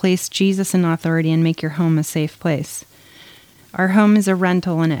house, place Jesus in authority, and make your home a safe place. Our home is a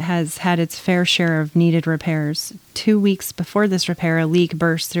rental and it has had its fair share of needed repairs. 2 weeks before this repair, a leak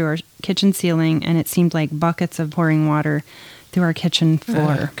burst through our kitchen ceiling and it seemed like buckets of pouring water through our kitchen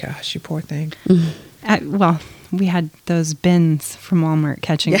floor. Oh, gosh, you poor thing. We had those bins from Walmart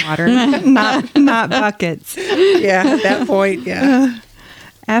catching water, not buckets. Yeah, at that point, yeah.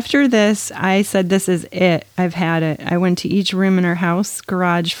 After this, I said, this is it. I've had it. I went to each room in our house,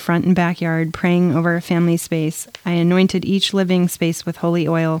 garage, front, and backyard, praying over our family space. I anointed each living space with holy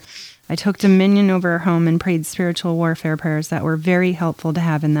oil. I took dominion over our home and prayed spiritual warfare prayers that were very helpful to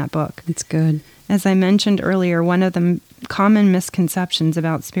have in that book. It's good. As I mentioned earlier, one of the common misconceptions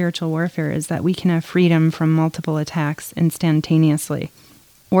about spiritual warfare is that we can have freedom from multiple attacks instantaneously.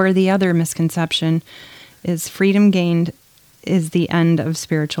 Or the other misconception is freedom gained is the end of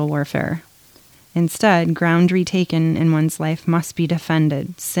spiritual warfare. Instead, ground retaken in one's life must be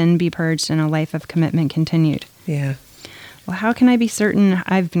defended, sin be purged, and a life of commitment continued. Yeah. Well, how can I be certain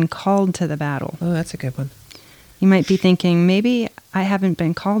I've been called to the battle? Oh, that's a good one. You might be thinking, maybe I haven't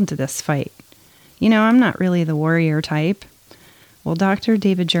been called to this fight. I'm not really the warrior type. Well, Dr.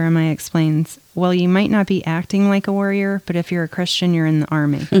 David Jeremiah explains, well, you might not be acting like a warrior, but if you're a Christian, you're in the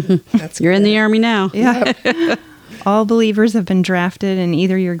army. You're in the army now. Yeah. All believers have been drafted, and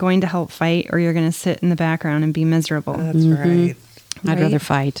either you're going to help fight or you're going to sit in the background and be miserable. That's right. I'd rather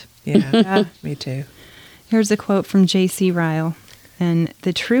fight. Yeah, me too. Here's a quote from J.C. Ryle. And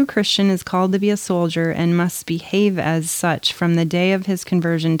the true Christian is called to be a soldier and must behave as such from the day of his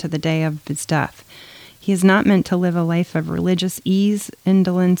conversion to the day of his death. He is not meant to live a life of religious ease,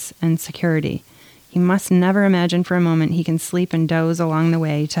 indolence, and security. He must never imagine for a moment he can sleep and doze along the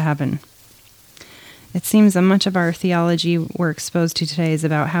way to heaven. It seems that much of our theology we're exposed to today is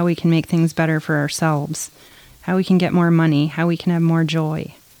about how we can make things better for ourselves. how we can get more money, how we can have more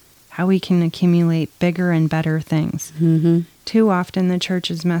joy, how we can accumulate bigger and better things. Too often the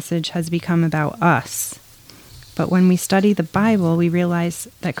church's message has become about us. But when we study the Bible, we realize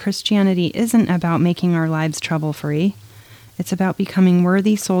that Christianity isn't about making our lives trouble-free. It's about becoming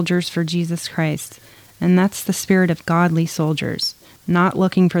worthy soldiers for Jesus Christ. And that's the spirit of godly soldiers, not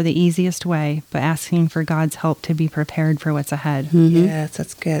looking for the easiest way, but asking for God's help to be prepared for what's ahead. Yes,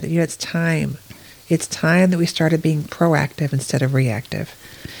 that's good. It's time. It's time that we started being proactive instead of reactive.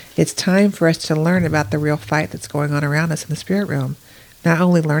 It's time for us to learn about the real fight that's going on around us in the spirit realm. Not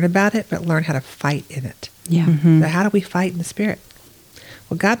only learn about it, but learn how to fight in it. Yeah. So how do we fight in the spirit?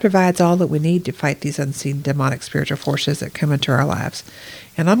 Well, God provides all that we need to fight these unseen demonic spiritual forces that come into our lives.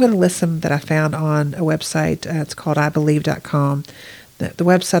 And I'm going to list some that I found on a website. It's called IBelieve.com. The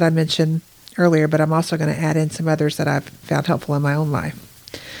website I mentioned earlier, but I'm also going to add in some others that I've found helpful in my own life.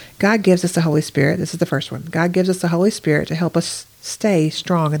 God gives us the Holy Spirit. This is the first one. God gives us the Holy Spirit to help us stay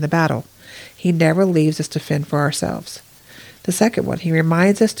strong in the battle. He never leaves us to fend for ourselves. The second one, he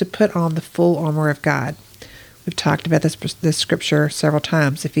reminds us to put on the full armor of God. We've talked about this scripture several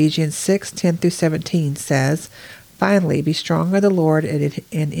times. Ephesians 6:10-17 says, "Finally, be strong in the Lord and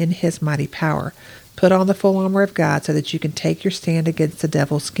in his mighty power. Put on the full armor of God so that you can take your stand against the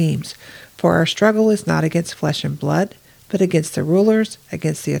devil's schemes. For our struggle is not against flesh and blood, but against the rulers,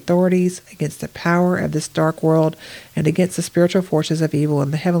 against the authorities, against the power of this dark world, and against the spiritual forces of evil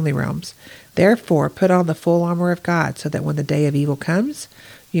in the heavenly realms. Therefore, put on the full armor of God so that when the day of evil comes,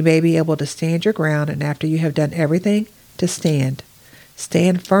 you may be able to stand your ground, and after you have done everything, to stand.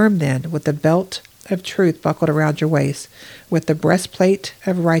 Stand firm then, with the belt of truth buckled around your waist, with the breastplate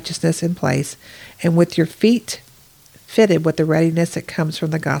of righteousness in place, and with your feet fitted with the readiness that comes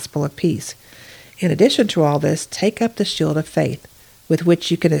from the gospel of peace. In addition to all this, take up the shield of faith, with which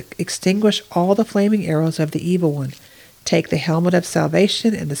you can extinguish all the flaming arrows of the evil one. Take the helmet of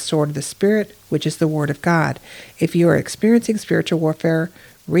salvation and the sword of the Spirit, which is the Word of God. If you are experiencing spiritual warfare,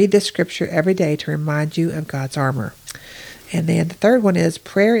 read this scripture every day to remind you of God's armor." And then the third one is,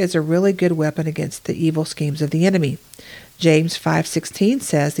 prayer is a really good weapon against the evil schemes of the enemy. James 5:16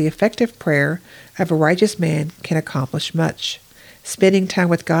 says, "The effective prayer of a righteous man can accomplish much." Spending time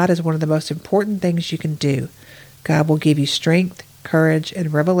with God is one of the most important things you can do. God will give you strength, courage,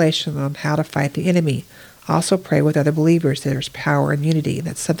 and revelation on how to fight the enemy. Also pray with other believers. There's power in unity. And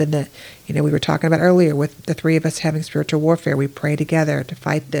that's something that, we were talking about earlier with the three of us having spiritual warfare. We pray together to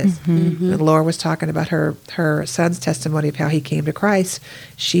fight this. And Laura was talking about her son's testimony of how he came to Christ.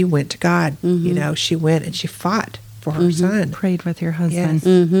 She went to God. She went and she fought for her son. Prayed with your husband.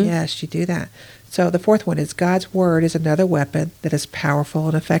 Yes, she do that. So the fourth one is, God's word is another weapon that is powerful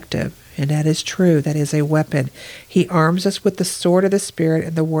and effective. And that is true. That is a weapon. He arms us with the sword of the Spirit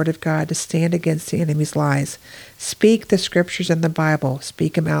and the word of God to stand against the enemy's lies. Speak the scriptures in the Bible.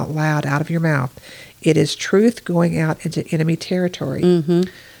 Speak them out loud, out of your mouth. It is truth going out into enemy territory.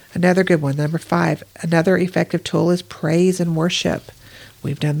 Another good one, number 5. Another effective tool is praise and worship.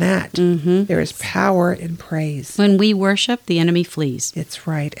 We've done that. There is power in praise. When we worship, the enemy flees. It's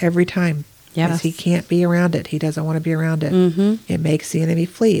right. Every time. Yes. He can't be around it. He doesn't want to be around it. It makes the enemy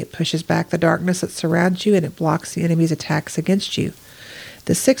flee. It pushes back the darkness that surrounds you, and it blocks the enemy's attacks against you.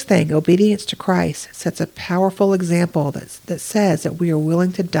 The sixth thing, obedience to Christ, sets a powerful example that says that we are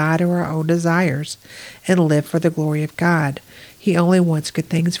willing to die to our own desires and live for the glory of God. He only wants good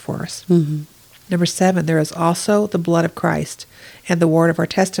things for us. Number 7, there is also the blood of Christ and the word of our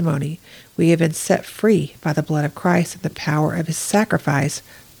testimony. We have been set free by the blood of Christ and the power of his sacrifice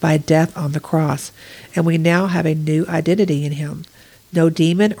by death on the cross, and we now have a new identity in him. No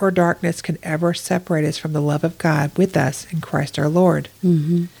demon or darkness can ever separate us from the love of God with us in Christ our Lord.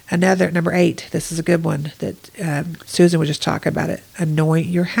 Another, number 8, this is a good one that Susan was just talking about it. Anoint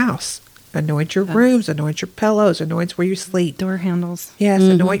your house. Anoint your rooms, anoint your pillows, anoint where you sleep. Door handles. Yes,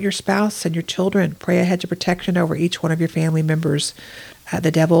 anoint your spouse and your children. Pray a hedge of protection over each one of your family members.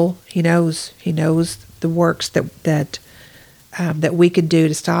 The devil, he knows the works that we can do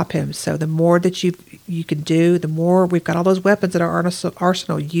to stop him. So the more that you can do, the more we've got all those weapons at our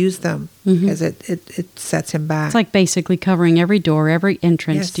arsenal. Use them because it sets him back. It's like basically covering every door, every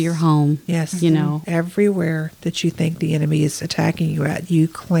entrance to your home. Yes. Everywhere that you think the enemy is attacking you at, you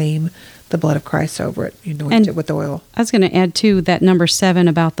claim the blood of Christ over it. You anoint it with oil. I was going to add too that number 7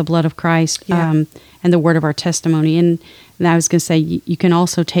 about the blood of Christ and the word of our testimony. And I was going to say you can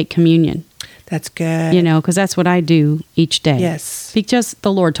also take communion. That's good. Because that's what I do each day. Yes. Because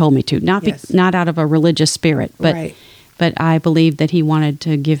the Lord told me to, not out of a religious spirit, but I believe that he wanted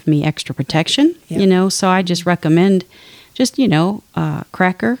to give me extra protection, so I just recommend just,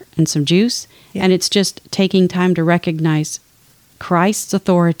 cracker and some juice. Yeah. And it's just taking time to recognize Christ's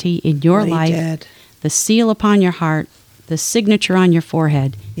authority in your What he life, did. the seal upon your heart, the signature on your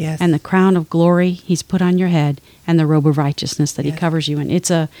forehead, Yes. and the crown of glory he's put on your head, and the robe of righteousness that he Yes. covers you in.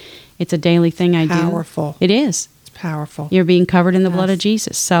 It's a daily thing I do. Powerful. It is. It's powerful. You're being covered in the blood of Yes.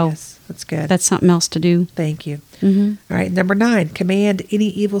 Jesus. So Yes, that's good. that's something else to do. Thank you. Mm-hmm. All right, number 9, command any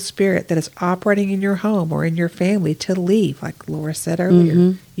evil spirit that is operating in your home or in your family to leave, like Laura said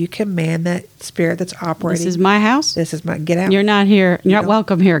earlier. You command that spirit that's operating. This is my house. This is my, get out. You're not here. You're not don't-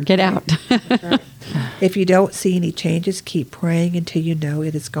 welcome here. Get out. Right. If you don't see any changes, keep praying until you know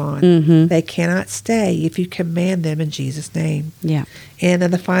it is gone. Mm-hmm. They cannot stay if you command them in Jesus' name. Yeah. And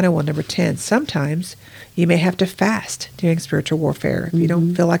then the final one, number 10, sometimes you may have to fast during spiritual warfare. If you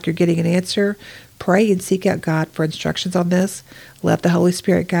don't feel like you're getting an answer, pray and seek out God for instructions on this. Let the Holy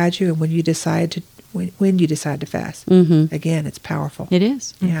Spirit guide you, and when you decide to fast, again, it's powerful. It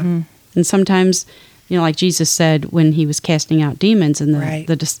is. Yeah. And sometimes, like Jesus said when he was casting out demons, and Right.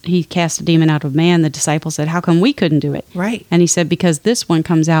 he cast a demon out of man, the disciples said, "How come we couldn't do it?" Right. And he said, "Because this one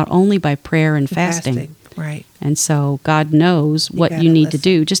comes out only by prayer and fasting." Right. And so God knows what gotta you need to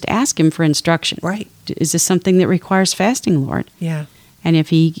listen. do. Just ask him for instruction. Right. Is this something that requires fasting, Lord? Yeah. And if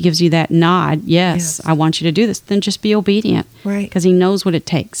he gives you that nod, yes, Yes. I want you to do this, then just be obedient. Right. Because he knows what it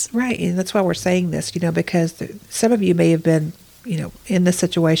takes. Right, and that's why we're saying this, because some of you may have been, in this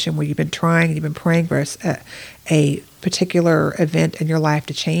situation where you've been trying and you've been praying for a particular event in your life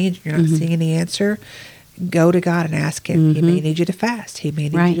to change, you're not seeing any answer. Go to God and ask him. He may need you to fast. He may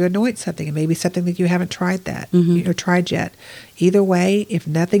need Right. you to anoint something. It may be something that you haven't tried tried yet. Either way, if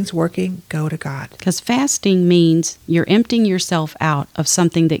nothing's working, go to God. Because fasting means you're emptying yourself out of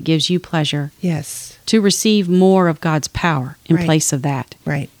something that gives you pleasure Yes, to receive more of God's power in Right. place of that.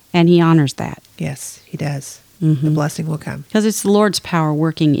 right. And he honors that. Yes, he does. The blessing will come. Because it's the Lord's power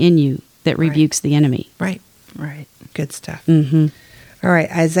working in you that Right. rebukes the enemy. Right. Right. Good stuff. Mm-hmm. All right,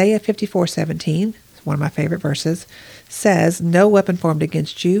 Isaiah 54:17, one of my favorite verses, says, "No weapon formed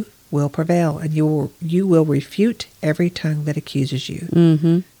against you will prevail, and you will refute every tongue that accuses you."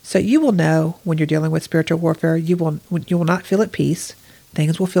 Mm-hmm. So you will know when you're dealing with spiritual warfare, you will not feel at peace.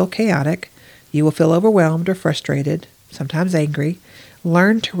 Things will feel chaotic. You will feel overwhelmed or frustrated, sometimes angry.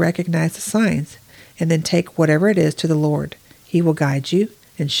 Learn to recognize the signs, and then take whatever it is to the Lord. He will guide you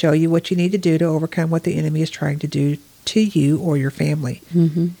and show you what you need to do to overcome what the enemy is trying to do to you or your family.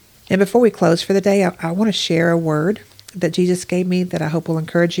 Mm-hmm. And before we close for the day, I want to share a word that Jesus gave me that I hope will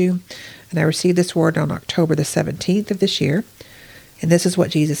encourage you. And I received this word on October the 17th of this year. And this is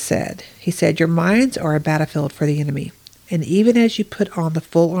what Jesus said. He said, "Your minds are a battlefield for the enemy. And even as you put on the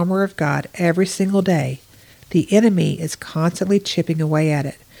full armor of God every single day, the enemy is constantly chipping away at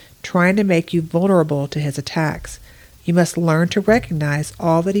it, trying to make you vulnerable to his attacks. You must learn to recognize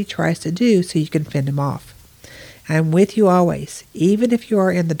all that he tries to do so you can fend him off. I am with you always, even if you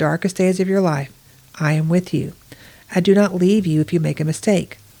are in the darkest days of your life. I am with you. I do not leave you if you make a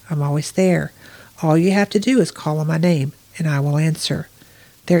mistake. I'm always there. All you have to do is call on my name, and I will answer.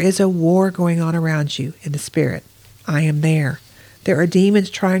 There is a war going on around you in the spirit. I am there. There are demons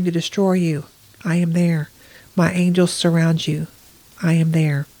trying to destroy you. I am there. My angels surround you. I am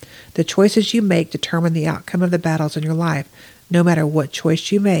there. The choices you make determine the outcome of the battles in your life. No matter what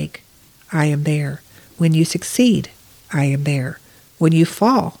choice you make, I am there. When you succeed, I am there. When you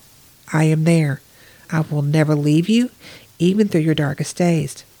fall, I am there. I will never leave you, even through your darkest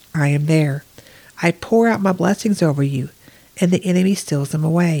days. I am there. I pour out my blessings over you, and the enemy steals them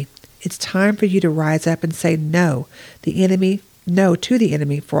away. It's time for you to rise up and say no to the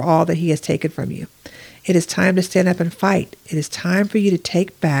enemy for all that he has taken from you. It is time to stand up and fight. It is time for you to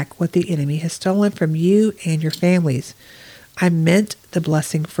take back what the enemy has stolen from you and your families. I meant the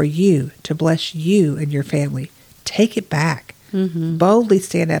blessing for you, to bless you and your family. Take it back. Boldly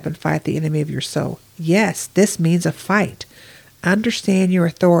stand up and fight the enemy of your soul. Yes, this means a fight. Understand your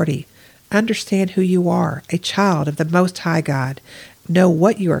authority. Understand who you are, a child of the Most High God. Know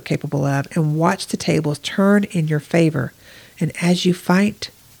what you are capable of and watch the tables turn in your favor. And as you fight,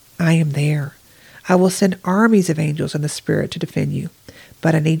 I am there. I will send armies of angels in the spirit to defend you.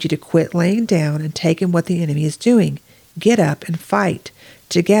 But I need you to quit laying down and taking what the enemy is doing. Get up and fight.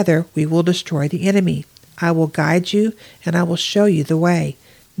 Together we will destroy the enemy. I will guide you and I will show you the way.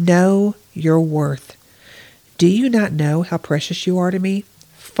 Know your worth. Do you not know how precious you are to me?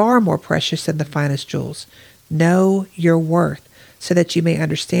 Far more precious than the finest jewels. Know your worth so that you may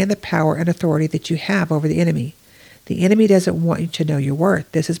understand the power and authority that you have over the enemy. The enemy doesn't want you to know your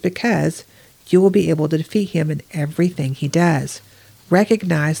worth. This is because you will be able to defeat him in everything he does.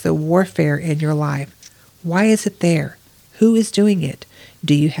 Recognize the warfare in your life. Why is it there? Who is doing it?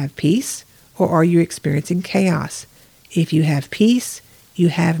 Do you have peace, or are you experiencing chaos? If you have peace, you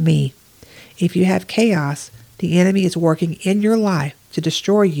have me. If you have chaos, the enemy is working in your life to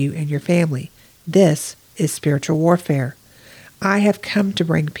destroy you and your family. This is spiritual warfare. I have come to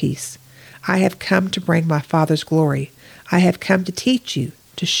bring peace. I have come to bring my Father's glory. I have come to teach you,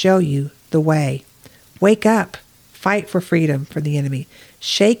 to show you the way. Wake up. Fight for freedom from the enemy.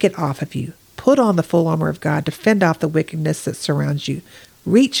 Shake it off of you. Put on the full armor of God to fend off the wickedness that surrounds you.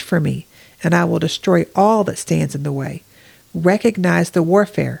 Reach for me, and I will destroy all that stands in the way. Recognize the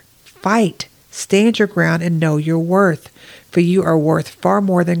warfare. Fight. Stand your ground and know your worth, for you are worth far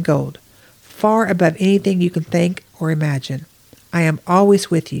more than gold, far above anything you can think or imagine. I am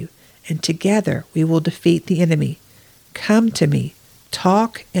always with you, and together we will defeat the enemy. Come to me.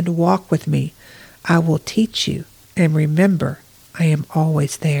 Talk and walk with me. I will teach you, and remember, I am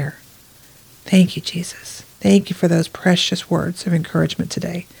always there. Thank you, Jesus. Thank you for those precious words of encouragement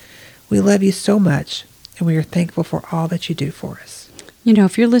today. We love you so much, and we are thankful for all that you do for us. You know,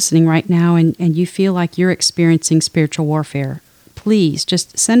 if you're listening right now and you feel like you're experiencing spiritual warfare, please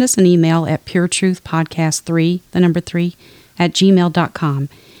just send us an email at puretruthpodcast3 @gmail.com,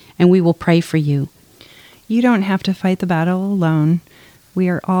 and we will pray for you. You don't have to fight the battle alone. We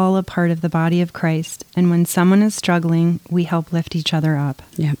are all a part of the body of Christ, and when someone is struggling, we help lift each other up.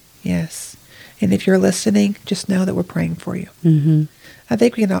 Yeah. Yes. And if you're listening, just know that we're praying for you. Mm-hmm. I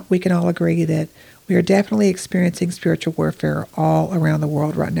think we can all agree that we are definitely experiencing spiritual warfare all around the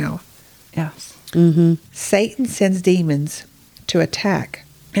world right now. Yes. Mm-hmm. Satan sends demons to attack,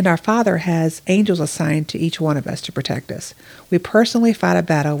 and our Father has angels assigned to each one of us to protect us. We personally fight a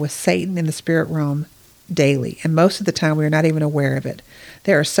battle with Satan in the spirit realm daily, and most of the time we are not even aware of it.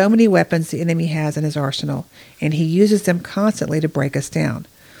 There are so many weapons the enemy has in his arsenal, and he uses them constantly to break us down.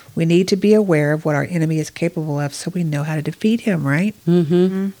 We need to be aware of what our enemy is capable of so we know how to defeat him, right?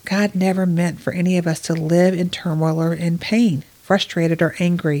 Mm-hmm. God never meant for any of us to live in turmoil or in pain, frustrated or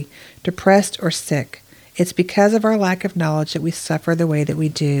angry, depressed or sick. It's because of our lack of knowledge that we suffer the way that we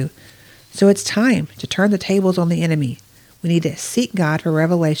do. So it's time to turn the tables on the enemy. We need to seek God for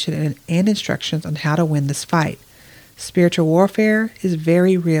revelation and instructions on how to win this fight. Spiritual warfare is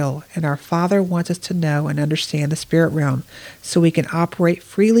very real, and our Father wants us to know and understand the spirit realm so we can operate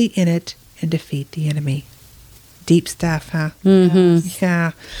freely in it and defeat the enemy. Deep stuff, huh? Mm-hmm.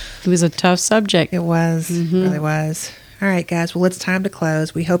 Yeah. It was a tough subject. It was. It really was. All right, guys. Well, it's time to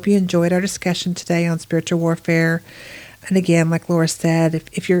close. We hope you enjoyed our discussion today on spiritual warfare. And again, like Laura said,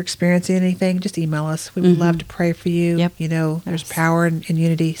 if you're experiencing anything, just email us. We would love to pray for you. Yep. You know, there's power in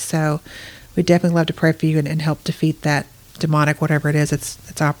unity. So we'd definitely love to pray for you and help defeat that demonic, whatever it is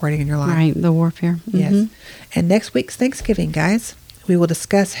that's operating in your life. Right, the warfare. Mm-hmm. Yes. And next week's Thanksgiving, guys, we will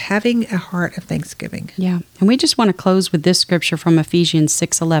discuss having a heart of thanksgiving. Yeah, and we just want to close with this scripture from Ephesians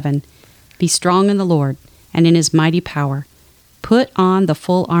 6:11. Be strong in the Lord and in his mighty power. Put on the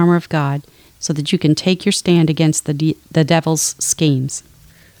full armor of God so that you can take your stand against the devil's schemes.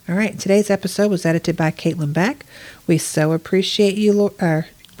 All right, today's episode was edited by Caitlin Beck. We so appreciate you,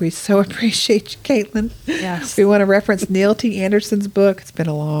 we so appreciate you, Caitlin. Yes. We want to reference Neil T. Anderson's book. It's been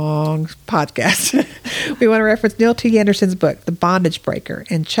a long podcast. We want to reference Neil T. Anderson's book, The Bondage Breaker,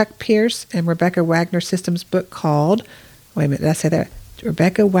 and Chuck Pierce and Rebecca Wagner System's book called, wait a minute, did I say that?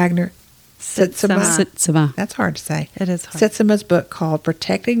 Rebecca Wagner Sitzema. That's hard to say. It is hard. Sitzema's book called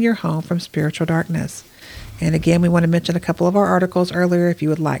Protecting Your Home from Spiritual Darkness. And again, we want to mention a couple of our articles earlier. If you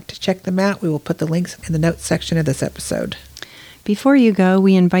would like to check them out, we will put the links in the notes section of this episode. Before you go,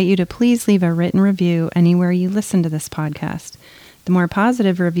 we invite you to please leave a written review anywhere you listen to this podcast. The more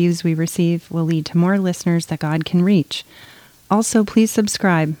positive reviews we receive will lead to more listeners that God can reach. Also, please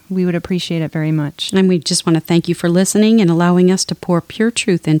subscribe. We would appreciate it very much. And we just want to thank you for listening and allowing us to pour pure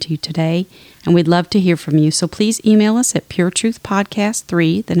truth into you today. And we'd love to hear from you. So please email us at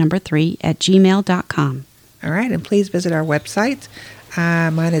puretruthpodcast3 @gmail.com. All right, and please visit our website.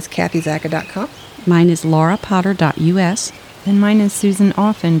 Mine is kathyzacka.com. Mine is laurapotter.us. And mine is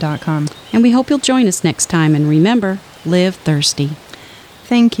susanoffen.com. And we hope you'll join us next time. And remember, live thirsty.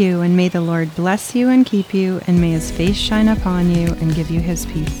 Thank you, and may the Lord bless you and keep you, and may his face shine upon you and give you his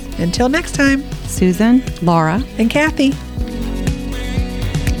peace. Until next time, Susan, Laura, and Kathy.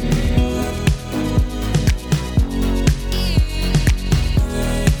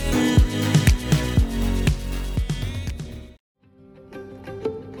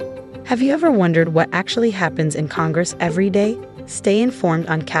 Have you ever wondered what actually happens in Congress every day? Stay informed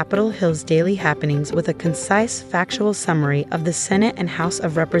on Capitol Hill's daily happenings with a concise, factual summary of the Senate and House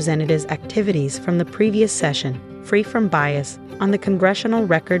of Representatives' activities from the previous session, free from bias, on the Congressional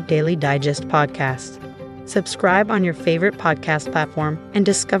Record Daily Digest podcast. Subscribe on your favorite podcast platform and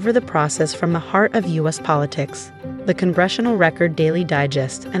discover the process from the heart of U.S. politics. The Congressional Record Daily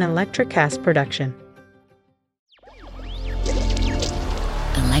Digest, an Electricast production.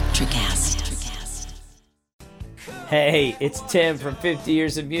 Electricast. Hey, it's Tim from 50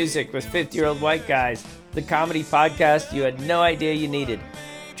 Years of Music with 50-Year-Old White Guys, the comedy podcast you had no idea you needed.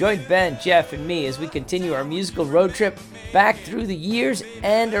 Join Ben, Jeff, and me as we continue our musical road trip back through the years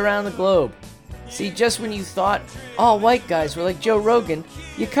and around the globe. See, just when you thought all white guys were like Joe Rogan,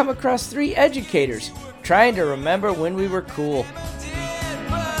 you come across three educators trying to remember when we were cool.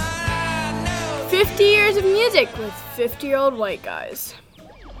 50 Years of Music with 50-Year-Old White Guys.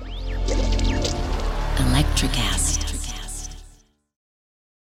 Electricast.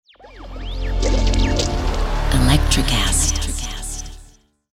 Electricast.